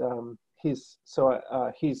 And he's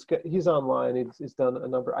online. He's done a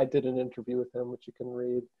number. I did an interview with him, which you can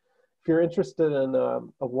read. If you're interested in a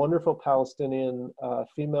wonderful Palestinian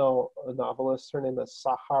female novelist, her name is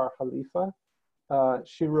Sahar Khalifa.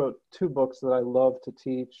 She wrote 2 books that I love to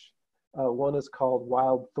teach. One is called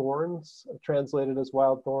Wild Thorns, translated as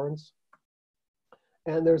Wild Thorns.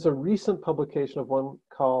 And there's a recent publication of one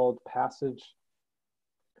called Passage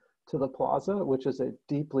to the Plaza, which is a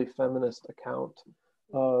deeply feminist account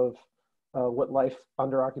of what life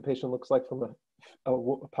under occupation looks like from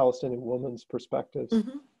a Palestinian woman's perspectives.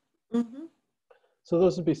 Mm-hmm. Mm-hmm. So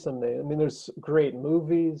those would be some names. I mean, there's great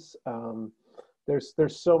movies.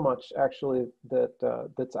 There's so much actually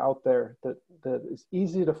that's out there that is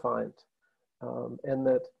easy to find, and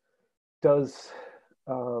that does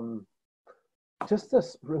just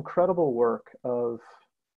this incredible work of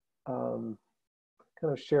kind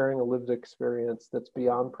of sharing a lived experience that's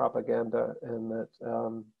beyond propaganda, and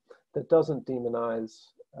that doesn't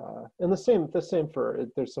demonize. And the same for,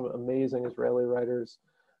 there's some amazing Israeli writers.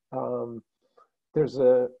 I'll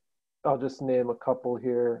just name a couple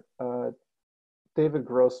here. David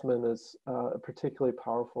Grossman is a particularly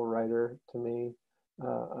powerful writer to me.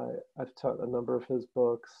 I've taught a number of his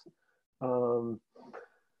books.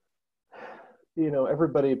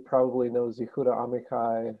 Everybody probably knows Yehuda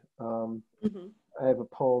Amichai. Mm-hmm. I have a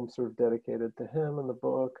poem sort of dedicated to him in the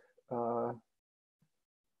book.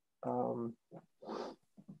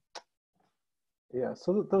 Yeah,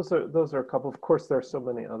 so those are a couple. Of course, there are so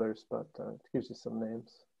many others, but it gives you some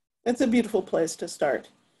names. It's a beautiful place to start.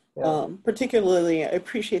 Yeah. Particularly, I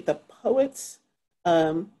appreciate the poets.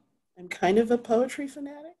 I'm kind of a poetry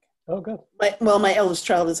fanatic. Oh, good. My eldest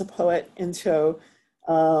child is a poet, and so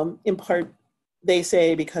in part, they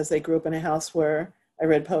say because they grew up in a house where I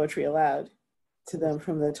read poetry aloud to them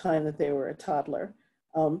from the time that they were a toddler.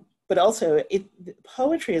 But also,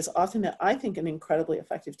 poetry is often, I think, an incredibly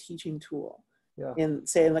effective teaching tool. Yeah. In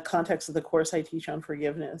the context of the course I teach on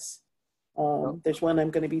forgiveness. There's one I'm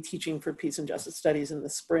going to be teaching for peace and justice studies in the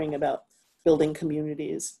spring about building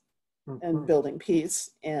communities and building peace.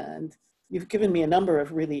 And you've given me a number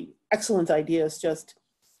of really excellent ideas just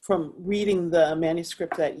from reading the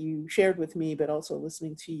manuscript that you shared with me, but also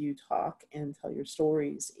listening to you talk and tell your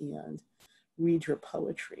stories and read your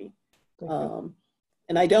poetry.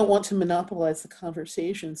 And I don't want to monopolize the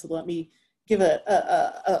conversation, so let me give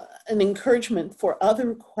an encouragement for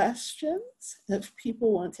other questions if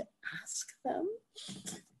people want to ask them.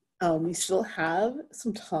 We still have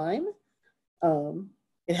some time.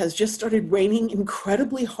 It has just started raining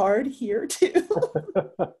incredibly hard here too.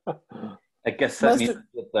 I guess that means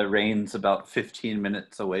that the rain's about 15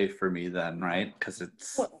 minutes away for me then, right? Because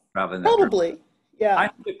it's probably, yeah. I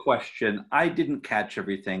have a question. I didn't catch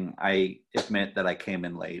everything. I admit that I came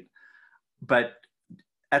in late. But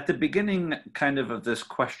at the beginning kind of this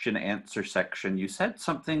question answer section, you said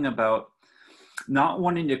something about not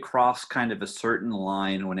wanting to cross kind of a certain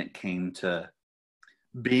line when it came to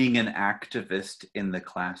being an activist in the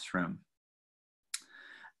classroom.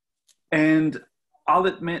 And I'll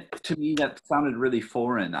admit, to me, that sounded really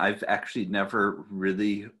foreign. I've actually never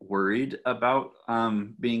really worried about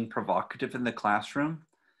being provocative in the classroom.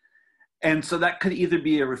 And so that could either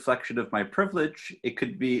be a reflection of my privilege, it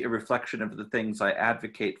could be a reflection of the things I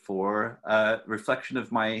advocate for, a reflection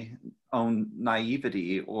of my own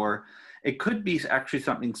naivety, or it could be actually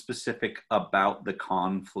something specific about the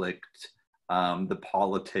conflict, the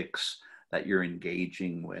politics that you're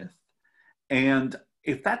engaging with. And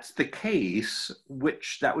if that's the case,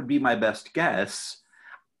 which that would be my best guess,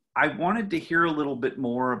 I wanted to hear a little bit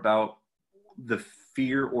more about the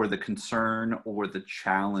fear or the concern or the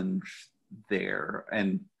challenge there.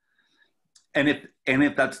 And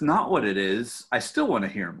if that's not what it is, I still want to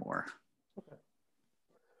hear more. Okay.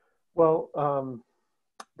 Well,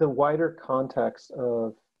 the wider context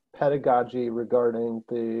of pedagogy regarding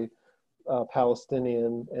the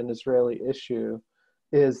Palestinian and Israeli issue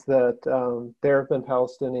is that there have been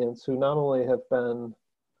Palestinians who not only have been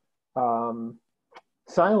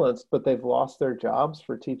silenced, but they've lost their jobs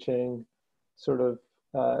for teaching sort of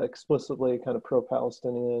explicitly kind of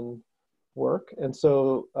pro-Palestinian work. And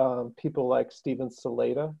so people like Steven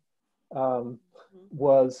Saleta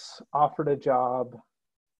was offered a job,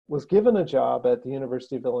 was given a job at the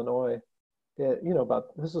University of Illinois,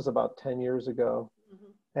 this was about 10 years ago.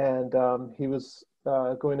 And he was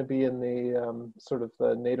going to be in the sort of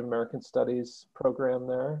the Native American Studies program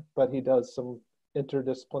there, but he does some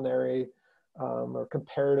interdisciplinary or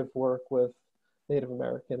comparative work with Native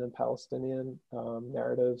American and Palestinian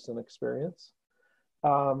narratives and experience.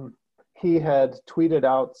 He had tweeted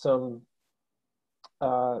out some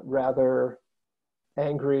rather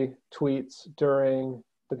angry tweets during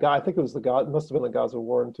I think it was it must have been the Gaza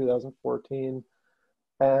War in 2014.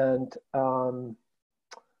 And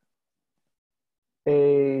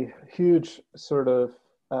a huge sort of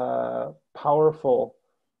powerful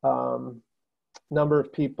number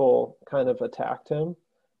of people kind of attacked him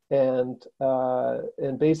and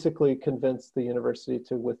basically convinced the university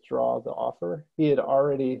to withdraw the offer. He had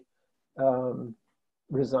already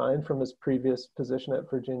resigned from his previous position at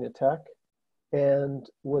Virginia Tech and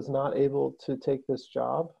was not able to take this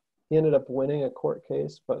job. He ended up winning a court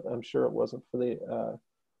case, but I'm sure it wasn't for the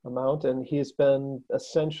amount. And he's been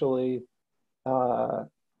essentially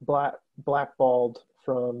blackballed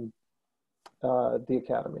from the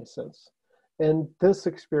academy since. And this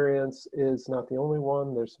experience is not the only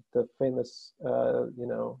one. There's the famous,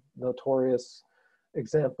 notorious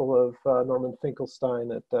example of Norman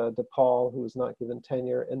Finkelstein at DePaul, who was not given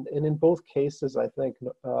tenure. And in both cases, I think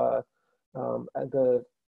the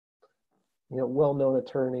well-known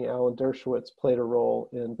attorney Alan Dershowitz played a role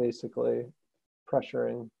in basically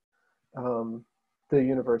pressuring the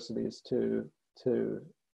universities to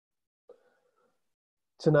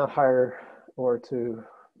not hire or to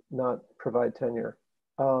not provide tenure.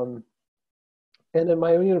 And in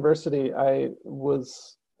my own university, I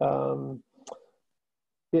was, there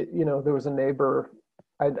was a neighbor.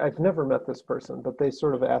 I've never met this person, but they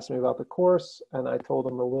sort of asked me about the course, and I told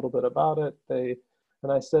them a little bit about it.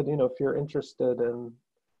 And I said, if you're interested in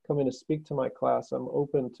coming to speak to my class, I'm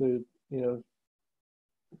open to,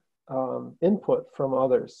 input from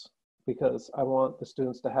others, because I want the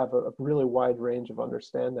students to have a really wide range of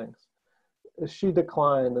understandings. She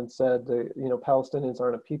declined and said, Palestinians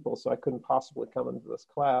aren't a people, so I couldn't possibly come into this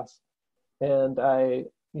class. And I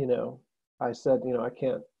said, I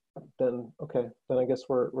can't, then I guess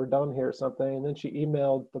we're done here or something. And then she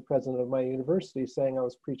emailed the president of my university saying I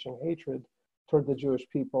was preaching hatred toward the Jewish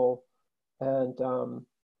people. And and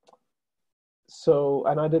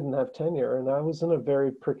I didn't have tenure, and I was in a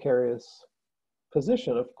very precarious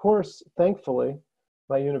position. Of course, thankfully,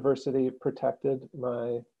 my university protected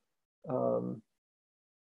me,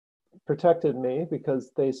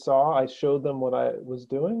 because they saw I showed them what I was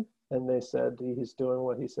doing, and they said he's doing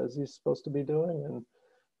what he says he's supposed to be doing. And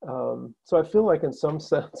so I feel like in some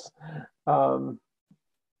sense,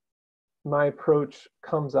 my approach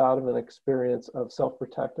comes out of an experience of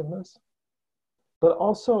self-protectiveness, but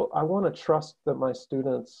also I want to trust that my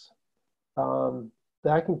students, that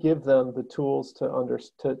I can give them the tools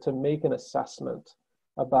to make an assessment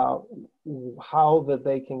about how that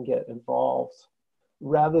they can get involved,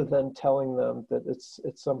 rather than telling them that it's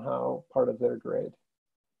somehow part of their grade.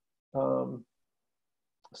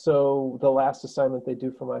 So the last assignment they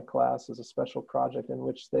do for my class is a special project in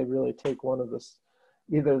which they really take one of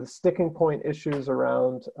either the sticking point issues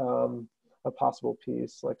around a possible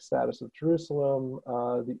peace, like status of Jerusalem,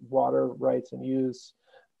 the water rights and use,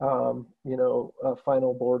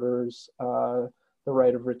 final borders, the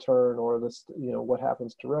right of return, or what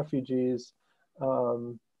happens to refugees,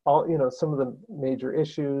 all, some of the major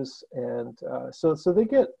issues. And so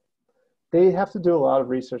they have to do a lot of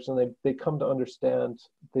research, and they come to understand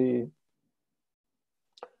the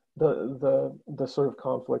sort of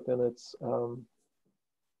conflict and its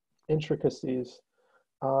intricacies.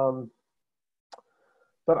 But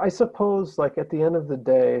I suppose, like, at the end of the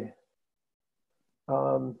day,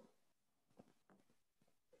 I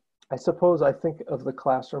think of the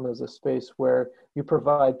classroom as a space where you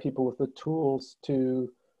provide people with the tools to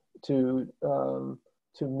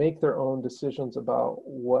make their own decisions about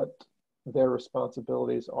what their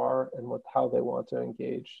responsibilities are and how they want to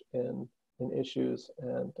engage in issues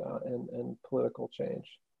and political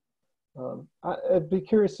change. I'd be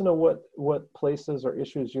curious to know what places or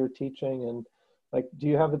issues you're teaching, and like, do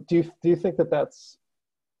you think that's,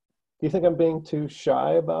 do you think I'm being too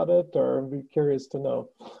shy about it, or I'd be curious to know?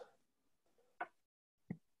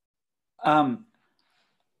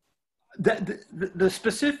 The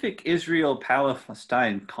specific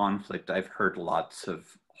Israel-Palestine conflict, I've heard lots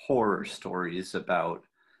of horror stories about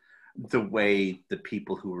the way the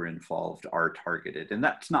people who are involved are targeted. And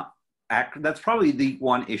that's probably the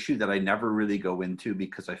one issue that I never really go into,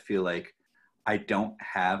 because I feel like I don't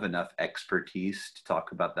have enough expertise to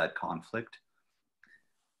talk about that conflict.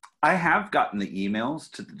 I have gotten the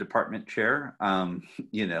emails to the department chair,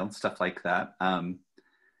 stuff like that.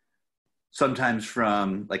 Sometimes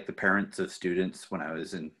from like the parents of students. When I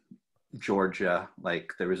was in Georgia,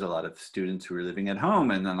 like there was a lot of students who were living at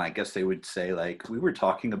home, and then I guess they would say, like, we were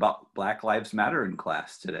talking about Black Lives Matter in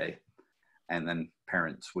class today. And then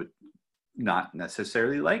parents would not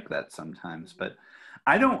necessarily like that sometimes. But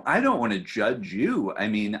I don't want to judge you. I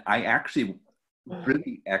mean, I actually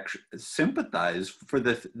really sympathize for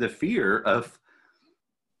the fear of,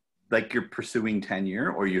 like, you're pursuing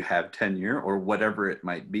tenure, or you have tenure, or whatever it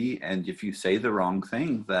might be. And if you say the wrong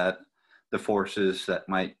thing, that the forces that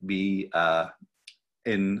might be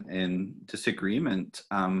in disagreement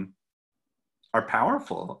are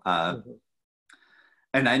powerful.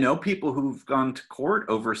 And I know people who've gone to court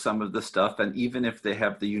over some of the stuff, and even if they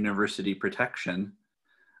have the university protection,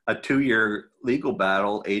 a 2-year legal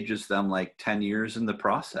battle ages them like 10 years in the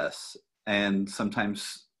process. And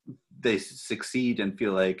sometimes they succeed and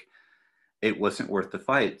feel like it wasn't worth the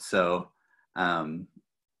fight. So,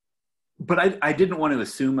 but I didn't want to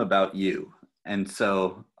assume about you. And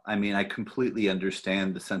so, I mean, I completely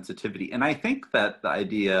understand the sensitivity. And I think that the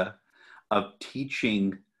idea of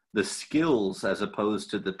teaching the skills as opposed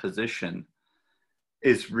to the position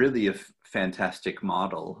is really a fantastic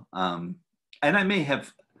model. And I may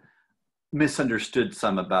have misunderstood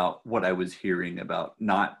some about what I was hearing about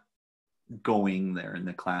not going there in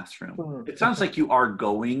the classroom. It sounds like you are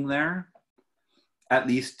going there, at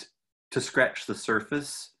least to scratch the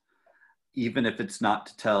surface, even if it's not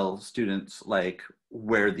to tell students like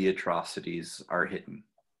where the atrocities are hidden.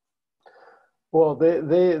 Well,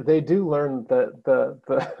 they do learn the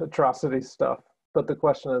atrocity stuff, but the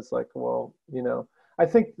question is, like, well, I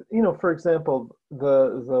think, for example,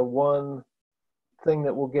 the one thing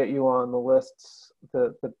that will get you on the lists,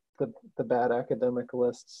 the bad academic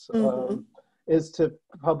lists, is to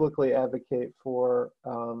publicly advocate for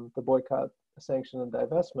the boycott, sanction, and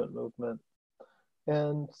divestment movement.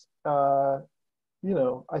 And I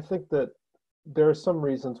think that there are some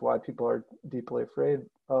reasons why people are deeply afraid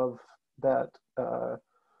of that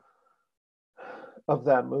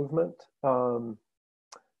movement.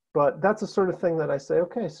 But that's the sort of thing that I say,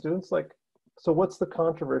 okay, students, like, so what's the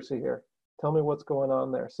controversy here? Tell me what's going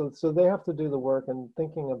on there. So they have to do the work and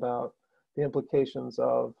thinking about the implications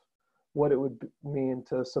of what it would mean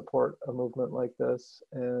to support a movement like this,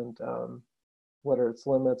 and what are its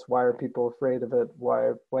limits? Why are people afraid of it?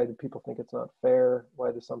 Why do people think it's not fair?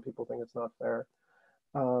 Why do some people think it's not fair?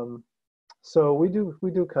 So we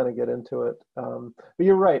do kind of get into it. But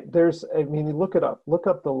you're right. You look it up. Look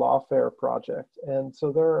up the Lawfare Project, and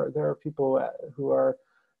so there are people who are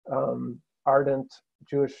ardent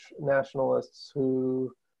Jewish nationalists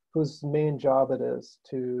whose main job it is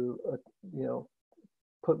to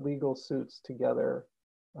put legal suits together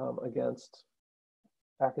against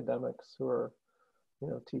academics who are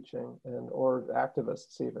teaching, or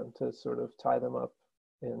activists, even, to sort of tie them up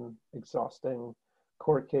in exhausting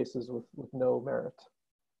court cases with no merit,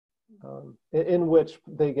 in which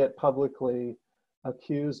they get publicly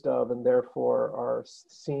accused of, and therefore are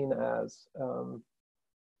seen as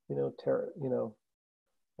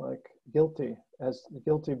like guilty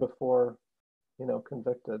before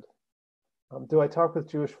convicted. Do I talk with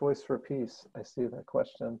Jewish Voice for Peace? I see that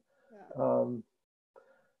question. Yeah.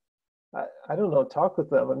 I don't know, talk with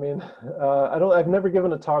them. I mean, I've never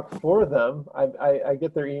given a talk for them. I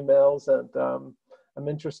get their emails, and I'm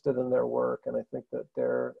interested in their work, and I think that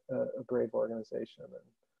they're a brave organization.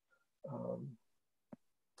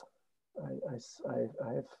 And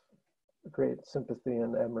I have great sympathy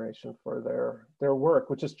and admiration for their work,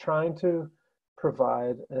 which is trying to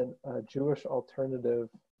provide a Jewish alternative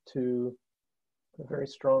to a very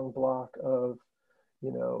strong block of,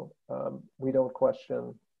 we don't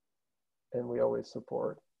question and we always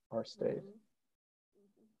support our state.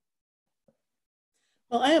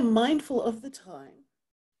 Well, I am mindful of the time.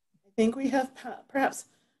 I think we have perhaps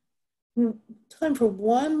time for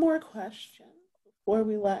one more question before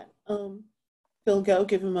we let Phil go,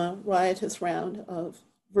 give him a riotous round of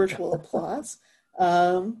virtual applause.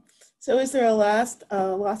 So is there a last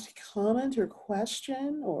comment or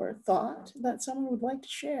question or thought that someone would like to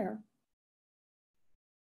share?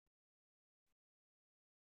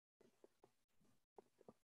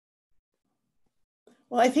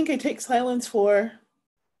 Well, I think I take silence for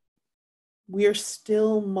we're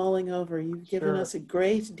still mulling over. You've given us a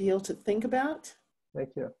great deal to think about.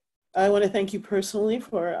 Thank you. I want to thank you personally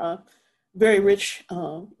for very rich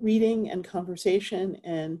reading and conversation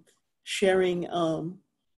and sharing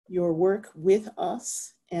your work with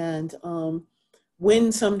us. And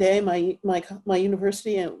when someday my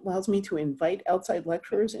university allows me to invite outside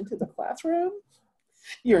lecturers into the classroom,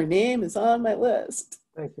 your name is on my list.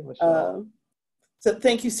 Thank you, Michelle. So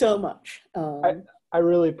thank you so much. I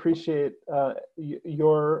really appreciate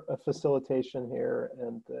your facilitation here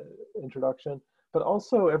and the introduction, but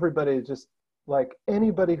also everybody, just like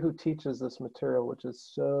anybody who teaches this material, which is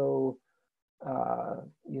so,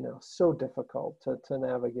 so difficult to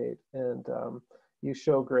navigate. And you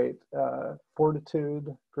show great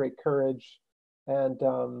fortitude, great courage. And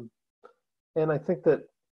I think that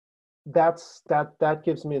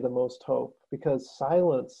gives me the most hope, because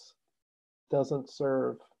silence doesn't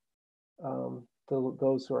serve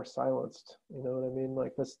those who are silenced. You know what I mean?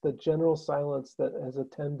 Like the general silence that has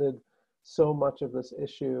attended so much of this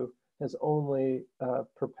issue has only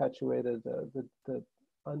perpetuated the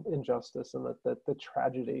injustice and the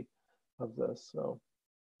tragedy of this. So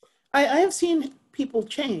I have seen people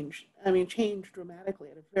change. I mean, change dramatically.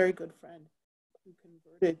 I had a very good friend who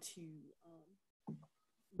converted to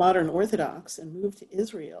modern Orthodox and moved to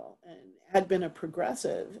Israel and had been a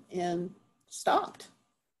progressive and stopped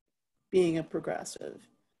being a progressive.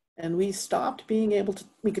 And we stopped being able to,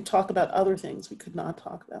 we could talk about other things. We could not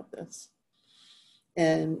talk about this.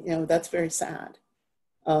 And, that's very sad.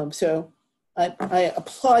 So I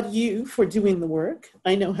applaud you for doing the work.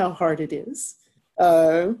 I know how hard it is.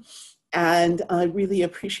 And I really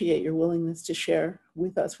appreciate your willingness to share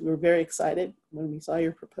with us. We were very excited when we saw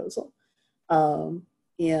your proposal. And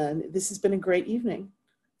this has been a great evening.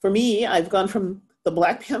 For me, I've gone from the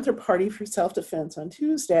Black Panther Party for Self-Defense on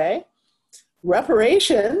Tuesday,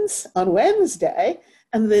 reparations on Wednesday,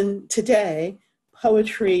 and then today,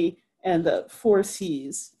 poetry and the 4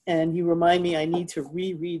 C's. And you remind me I need to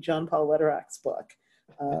reread John Paul Lederach's book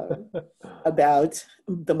about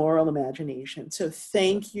the moral imagination. So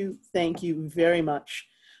thank you very much.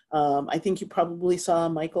 I think you probably saw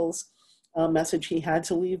Michael's message. He had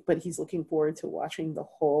to leave, but he's looking forward to watching the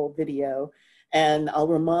whole video. And I'll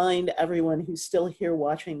remind everyone who's still here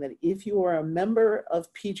watching that if you are a member of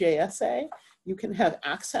PJSA, you can have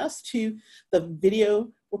access to the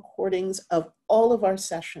video recordings of all of our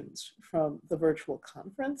sessions from the virtual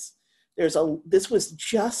conference. This was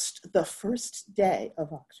just the first day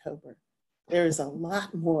of October. There's a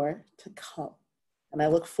lot more to come. And I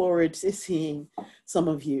look forward to seeing some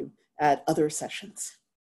of you at other sessions.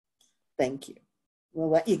 Thank you. We'll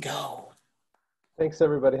let you go. Thanks,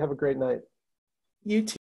 everybody. Have a great night. You too.